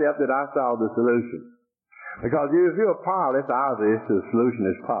first step that I saw the solution. Because if you're powerless, obviously the solution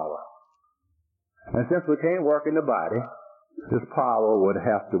is power. And since we can't work in the body, this power would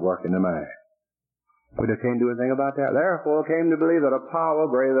have to work in the mind. We just can't do anything about that. Therefore, I came to believe that a power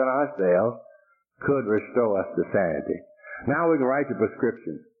greater than ourselves could restore us to sanity. Now we can write the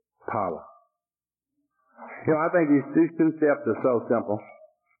prescription. Power. You know, I think these two steps are so simple.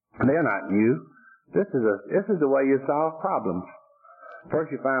 They're not new. This is the way you solve problems.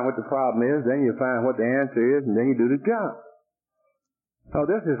 First you find what the problem is, then you find what the answer is, and then you do the job. So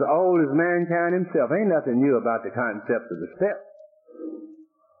this is old as mankind himself. Ain't nothing new about the concept of the steps.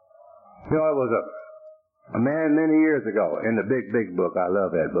 You know, it was a man many years ago in the big book. I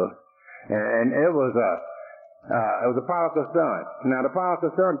love that book. And it was a prodigal son. Now, the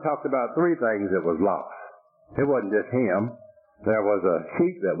prodigal son talked about three things that was lost. It wasn't just him. There was a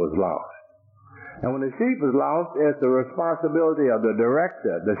sheep that was lost. And when the sheep was lost, it's the responsibility of the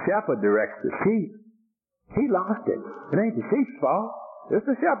director. The shepherd directs the sheep. He lost it. It ain't the sheep's fault. It's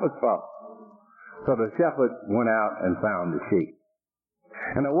the shepherd's fault. So the shepherd went out and found the sheep.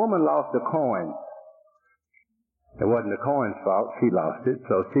 And a woman lost a coin. It wasn't the coin's fault. She lost it.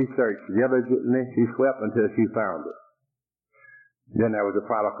 So she searched diligently. She swept until she found it. Then there was the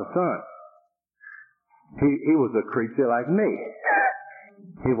prodigal son. He was a creature like me.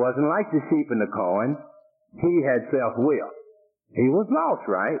 He wasn't like the sheep in the coin. He had self-will. He was lost,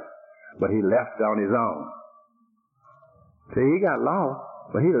 right? But he left on his own. See, he got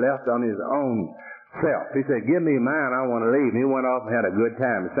lost, but he left on his own self. He said, give me mine, I want to leave. And he went off and had a good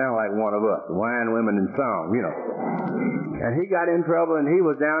time. It sounded like one of us, wine, women, and song, you know. And he got in trouble, and he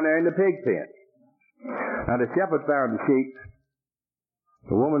was down there in the pig pen. Now, the shepherd found the sheep.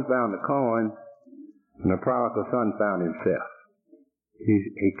 The woman found the coin, and the prodigal son found himself.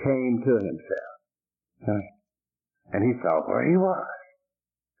 He came to himself. And he saw where he was.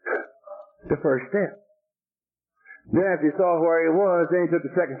 The first step. Then after he saw where he was, then he took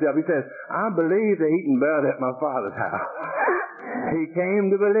the second step. He says, I believe to eat and bed at my father's house. He came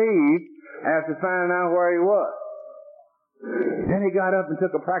to believe after finding out where he was. Then he got up and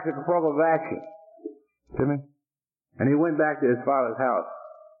took a practical program of action. See me? And he went back to his father's house.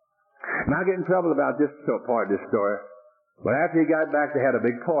 And I get in trouble about this part of this story. But after he got back, they had a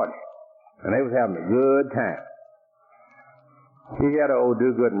big party. And they was having a good time. He had an old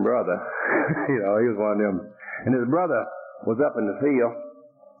do-gooding brother. He was one of them. And his brother was up in the field.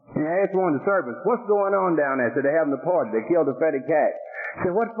 And he asked one of the servants, what's going on down there? So they're having a party. They killed a fatty cat. He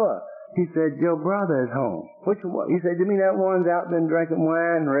said, what for? He said, your brother is home. Which one? He said, you mean that one's out been drinking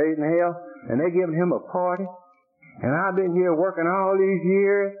wine and raising hell? And they giving him a party? And I've been here working all these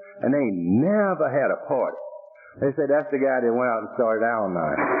years, and they never had a party. They said, that's the guy that went out and started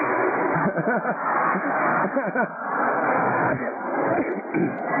Al-Anon.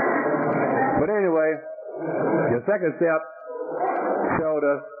 But anyway, the second step showed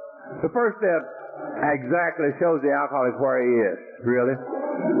us, the first step exactly shows the alcoholic where he is, really.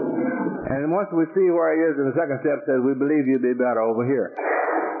 And once we see where he is, in the second step says, we believe you'd be better over here.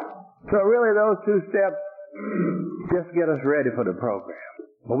 So really those two steps just get us ready for the program.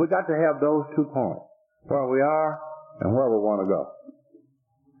 But we got to have those 2 points, where we are and where we want to go.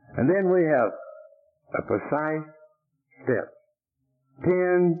 And then we have a precise step.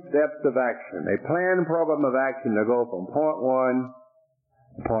 10 steps of action. A planned program of action to go from point 1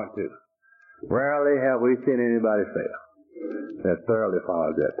 to point 2. Rarely have we seen anybody fail that thoroughly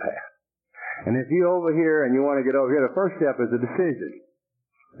follows that path. And if you're over here and you want to get over here, the first step is a decision.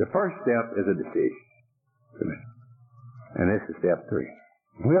 The first step is a decision. And this is step 3.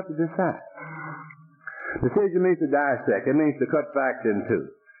 We have to decide. Decision means to dissect. It means to cut facts in two.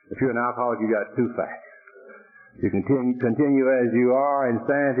 If you're an alcoholic, you got 2 facts. You continue as you are in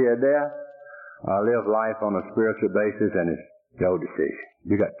insanity or death, or live life on a spiritual basis, and it's your decision.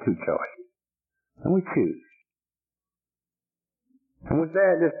 You got 2 choices. And we choose. And we say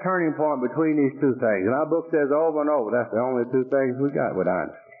at this turning point between these 2 things, and our book says over and over, that's the only 2 things we got with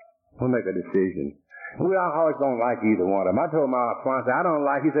honesty. We make a decision. And we alcoholics don't like either one of them. I told my sponsor, I don't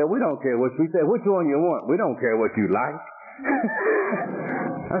like, he said, we don't care what you said. Which one you want? We don't care what you like.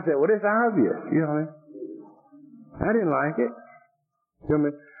 I said, well, it's obvious. You know what I mean? I didn't like it. You know what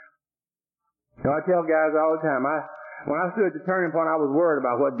I mean? So I tell guys all the time, when I stood at the turning point, I was worried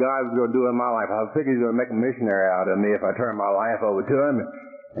about what God was going to do in my life. I figured he was going to make a missionary out of me if I turned my life over to him.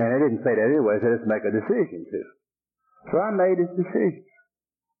 And they didn't say that anyway. They said, let's make a decision to. So I made this decision.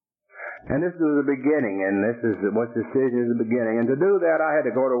 And this was the beginning, and this is what decision is the beginning. And to do that, I had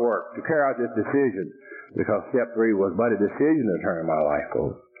to go to work to carry out this decision, because step 3 was but a decision to turn my life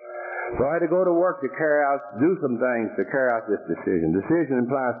over. So I had to go to work to do some things to carry out this decision. Decision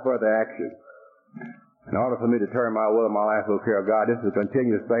implies further action. In order for me to turn my will and my life over to care of God, this is a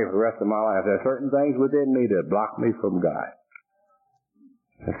continuous thing for the rest of my life. There are certain things within me that block me from God.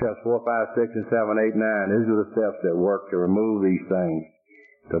 And steps 4, 5, 6, and 7, 8, 9, these are the steps that work to remove these things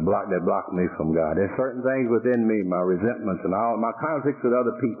that block me from God. There's certain things within me, my resentments and all my conflicts with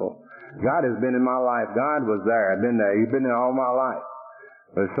other people. God has been in my life. God was there. I've been there. He's been there all my life.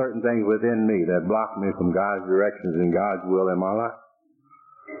 There's certain things within me that block me from God's directions and God's will in my life.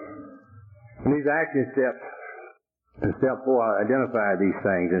 And these action steps, in step 4, I identify these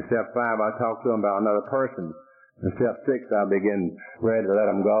things. In step 5, I talk to them about another person. In step 6, I begin ready to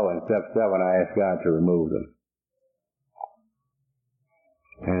let them go. In step 7, I ask God to remove them.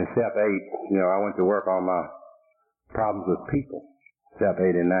 And in step 8, I went to work on my problems with people. Step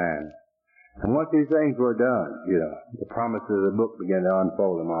 8 and 9. And once these things were done, the promises of the book began to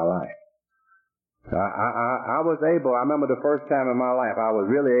unfold in my life. So I was able, I remember the first time in my life, I was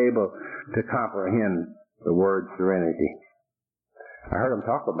really able to comprehend the word serenity. I heard them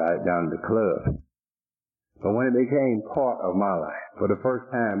talk about it down at the club. But when it became part of my life, for the first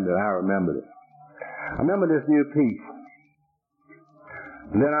time that I remembered it, I remember this new peace.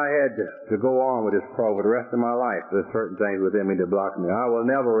 And then I had to go on with this for the rest of my life. There's certain things within me that block me. I will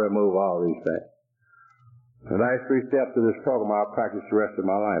never remove all these things. The last 3 steps of this program I'll practice the rest of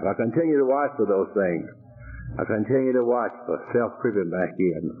my life. I continue to watch for those things. I continue to watch for self-creeping back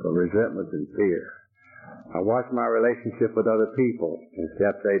in, for resentment and fear. I watch my relationship with other people in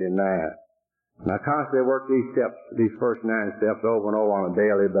steps 8 and 9. And I constantly work these steps, these first 9 steps over and over on a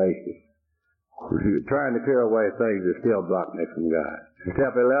daily basis, trying to clear away things that still block me from God. In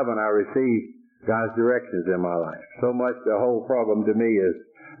step 11, I receive God's directions in my life. So much the whole program to me is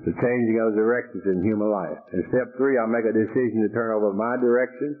the changing of directions in human life. In step 3, I make a decision to turn over my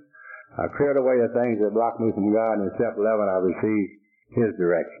directions. I cleared away the things that block me from God. And in step 11, I receive His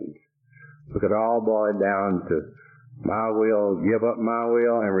directions. We could all boil it down to my will, give up my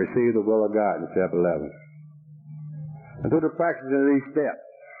will, and receive the will of God in step 11. And through the practice of these steps,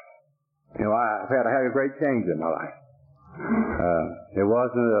 I've had a great change in my life. It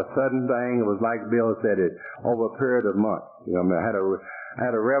wasn't a sudden thing. It was like Bill said, it over a period of months. I had I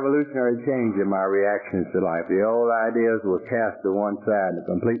had a revolutionary change in my reactions to life. The old ideas were cast to one side, and the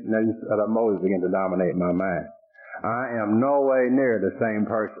completeness of the motives began to dominate my mind. I am no way near the same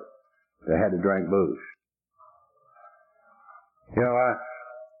person that had to drink booze. You know,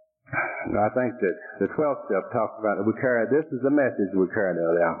 I think that the 12th step talks about that this is the message we carry to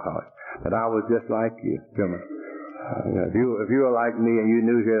the alcoholics. That I was just like you. If you were like me and you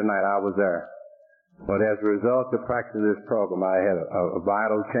knew here tonight, I was there. But as a result of practicing this program, I had a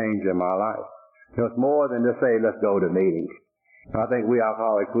vital change in my life. You know, it's more than just say, let's go to meetings. I think we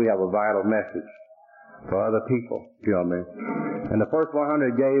alcoholics, we have a vital message for other people. You know what I mean? And the first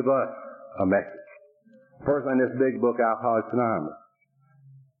 100 gave us a message. First in this big book, Alcoholics Anonymous.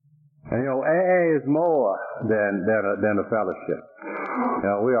 And you know, AA is more than a fellowship. You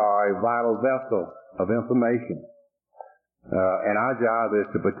know, we are a vital vessel of information. And our job is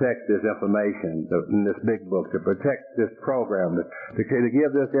to protect this information in this big book, to protect this program, to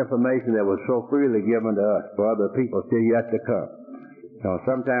give this information that was so freely given to us for other people still yet to come. You know,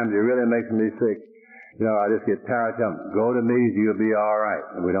 sometimes it really makes me sick. You know, I just get tired of telling them, go to meetings, you'll be all right.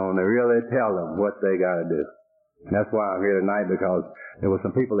 And we don't really tell them what they got to do. And that's why I'm here tonight, because there were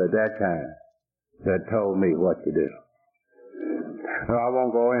some people at that time that told me what to do. Well, I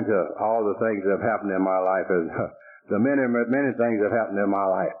won't go into all the things that have happened in my life. The many things that happened in my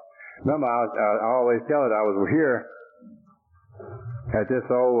life. Remember, I always tell it, I was here at this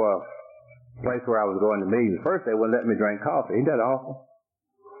old place where I was going to meetings. First, they wouldn't let me drink coffee. Ain't that awful?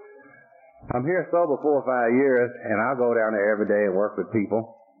 I'm here sober 4 or 5 years, and I go down there every day and work with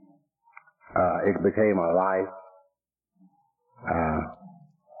people. It became a life.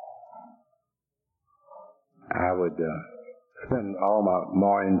 I would spend all my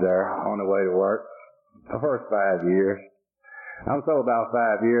mornings there on the way to work. The first 5 years. I'm sober about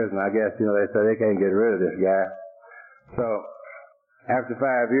 5 years, and I guess, you know, they say they can't get rid of this guy. So, after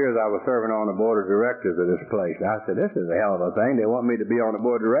 5 years, I was serving on the board of directors of this place. I said, this is a hell of a thing. They want me to be on the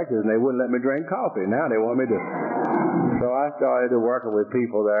board of directors, and they wouldn't let me drink coffee. Now they want me to. So I started working with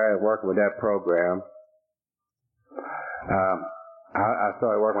people there and working with that program. I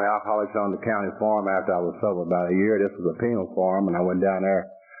started working with alcoholics on the county farm after I was sober about a year. This was a penal farm, and I went down there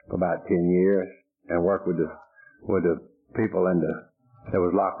for about 10 years. And worked with the people that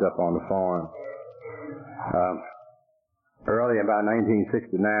was locked up on the farm. Early in about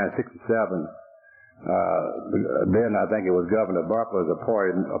 1969, 67, then I think it was Governor Bumpers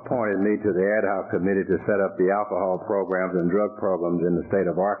appointed me to the ad hoc committee to set up the alcohol programs and drug programs in the state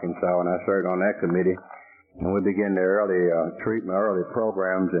of Arkansas, and I served on that committee. And we began the early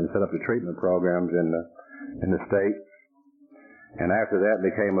programs and set up the treatment programs in the state. And after that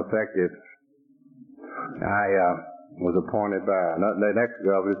became effective, I was appointed by the next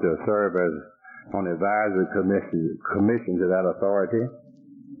governor to serve as on the advisory commission to that authority.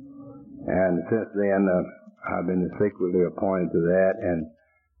 And since then, I've been secretly appointed to that, and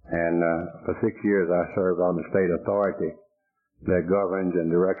for 6 years I served on the state authority that governs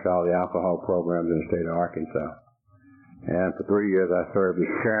and directs all the alcohol programs in the state of Arkansas. And for 3 years I served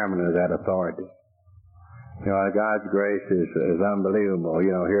as chairman of that authority. You know, God's grace is unbelievable. You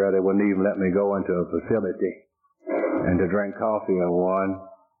know, here they wouldn't even let me go into a facility and to drink coffee in one.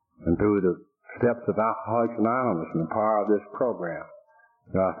 And through the steps of Alcoholics Anonymous and the power of this program,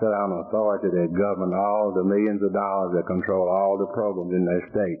 you know, I set out an authority that governed all the millions of dollars that control all the programs in their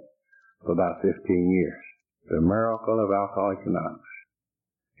state for about 15 years. The miracle of Alcoholics Anonymous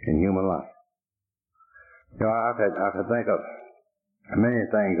in human life. You know, I've had to think of many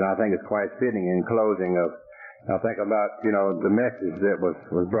things, and I think it's quite fitting in closing of. I think about, you know, the message that was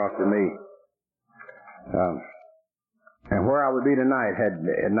brought to me. And where I would be tonight had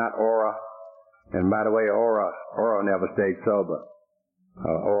not Ora, and by the way, Ora never stayed sober.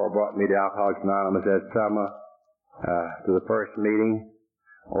 Ora brought me to Alcoholics Anonymous that summer, to the first meeting.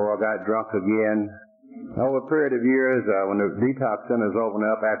 Ora got drunk again. Over a period of years, when the detox centers opened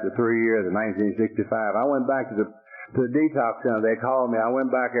up after 3 years in 1965, I went back to the detox center. They called me. I went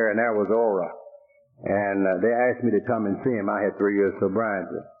back there, and there was Ora. And they asked me to come and see him. I had 3 years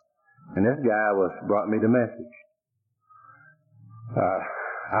sobriety. And this guy brought me the message.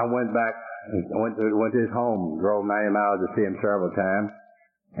 I went back, went to his home, drove 90 miles to see him several times.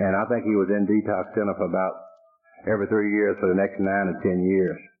 And I think he was in detox center for about every 3 years for the next 9 or 10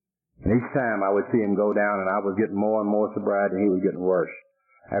 years. And each time I would see him go down, and I was getting more and more sobriety, and he was getting worse.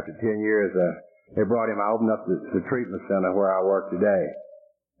 After 10 years, they brought him. I opened up the treatment center where I work today.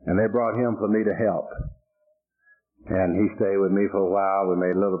 And they brought him for me to help. And he stayed with me for a while. We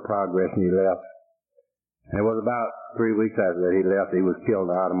made a little progress, and he left. And it was about 3 weeks after that he left, he was killed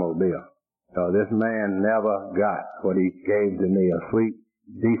in an automobile. This man never got what he gave to me, a sweet,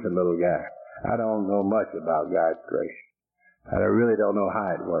 decent little guy. I don't know much about God's grace. I really don't know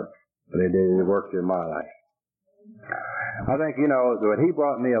how it works, but it works in my life. I think, when he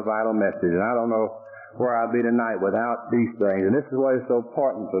brought me a vital message, and I don't know where I'd be tonight without these things, and this is what is so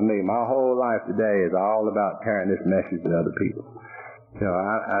important for me. My whole life today is all about carrying this message to other people.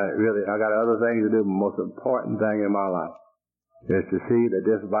 I got other things to do, but the most important thing in my life is to see that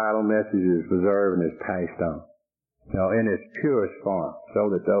this vital message is preserved and is passed on, in its purest form, so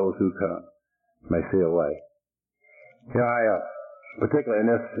that those who come may see a way. Particularly in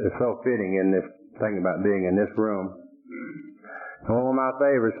this, it's so fitting in this thing about being in this room. One of my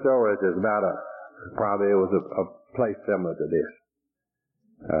favorite stories is about a place similar to this.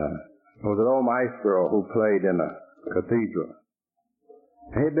 It was an old maestro who played in a cathedral.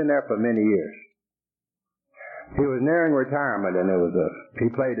 He'd been there for many years. He was nearing retirement, and he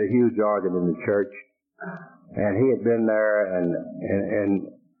played a huge organ in the church, and he had been there, and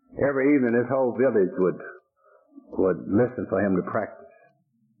every evening this whole village would listen for him to practice.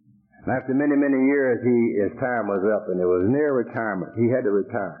 And after many, many years, his time was up, and it was near retirement. He had to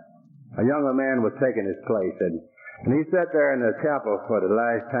retire. A younger man was taking his place, and he sat there in the chapel for the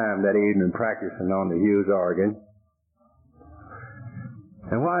last time that evening practicing on the huge organ.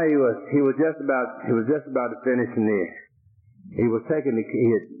 And while he was just about to finish, and he was taking the key,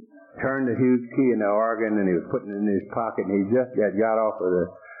 he had turned the huge key in the organ, and he was putting it in his pocket, and he just got off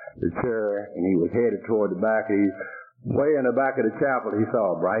of the chair, and he was headed toward the back. Way in the back of the chapel, he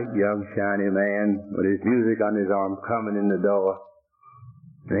saw a bright, young, shiny man with his music on his arm coming in the door.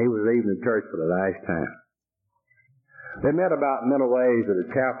 And he was leaving the church for the last time. They met about middle ways of the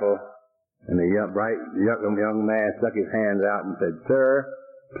chapel, and the young man stuck his hands out and said, "Sir,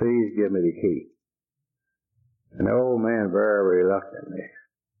 please give me the key." And the old man very reluctantly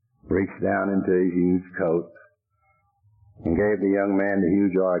reached down into his huge coat and gave the young man the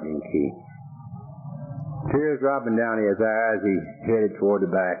huge organ key. Tears dropping down his eyes, he headed toward the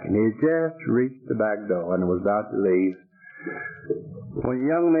back, and he had just reached the back door and was about to leave when the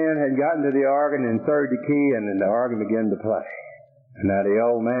young man had gotten to the organ and inserted the key, and then the organ began to play. And now the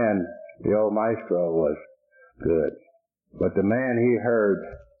old maestro, was good. But the man he heard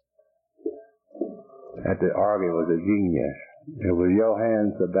at the organ was a genius. It was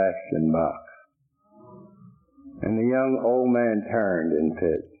Johann Sebastian Bach. And the young old man turned and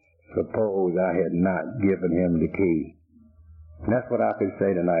said, "Suppose I had not given him the key." And that's what I could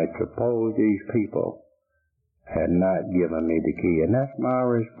say tonight. Suppose these people had not given me the key. And that's my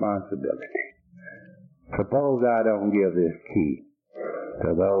responsibility. Suppose I don't give this key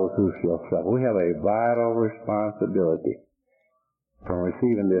to those who shall suffer. We have a vital responsibility from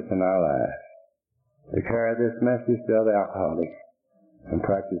receiving this in our lives, to carry this message to other alcoholics and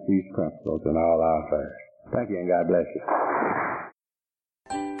practice these principles in all our affairs. Thank you, and God bless you.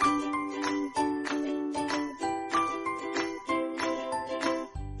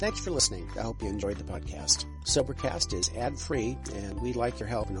 Thanks for listening. I hope you enjoyed the podcast. Sobercast is ad-free, and we'd like your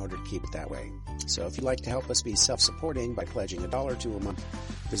help in order to keep it that way. So if you'd like to help us be self-supporting by pledging $1 or $2 a month,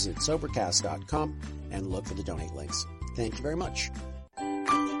 visit Sobercast.com and look for the donate links. Thank you very much.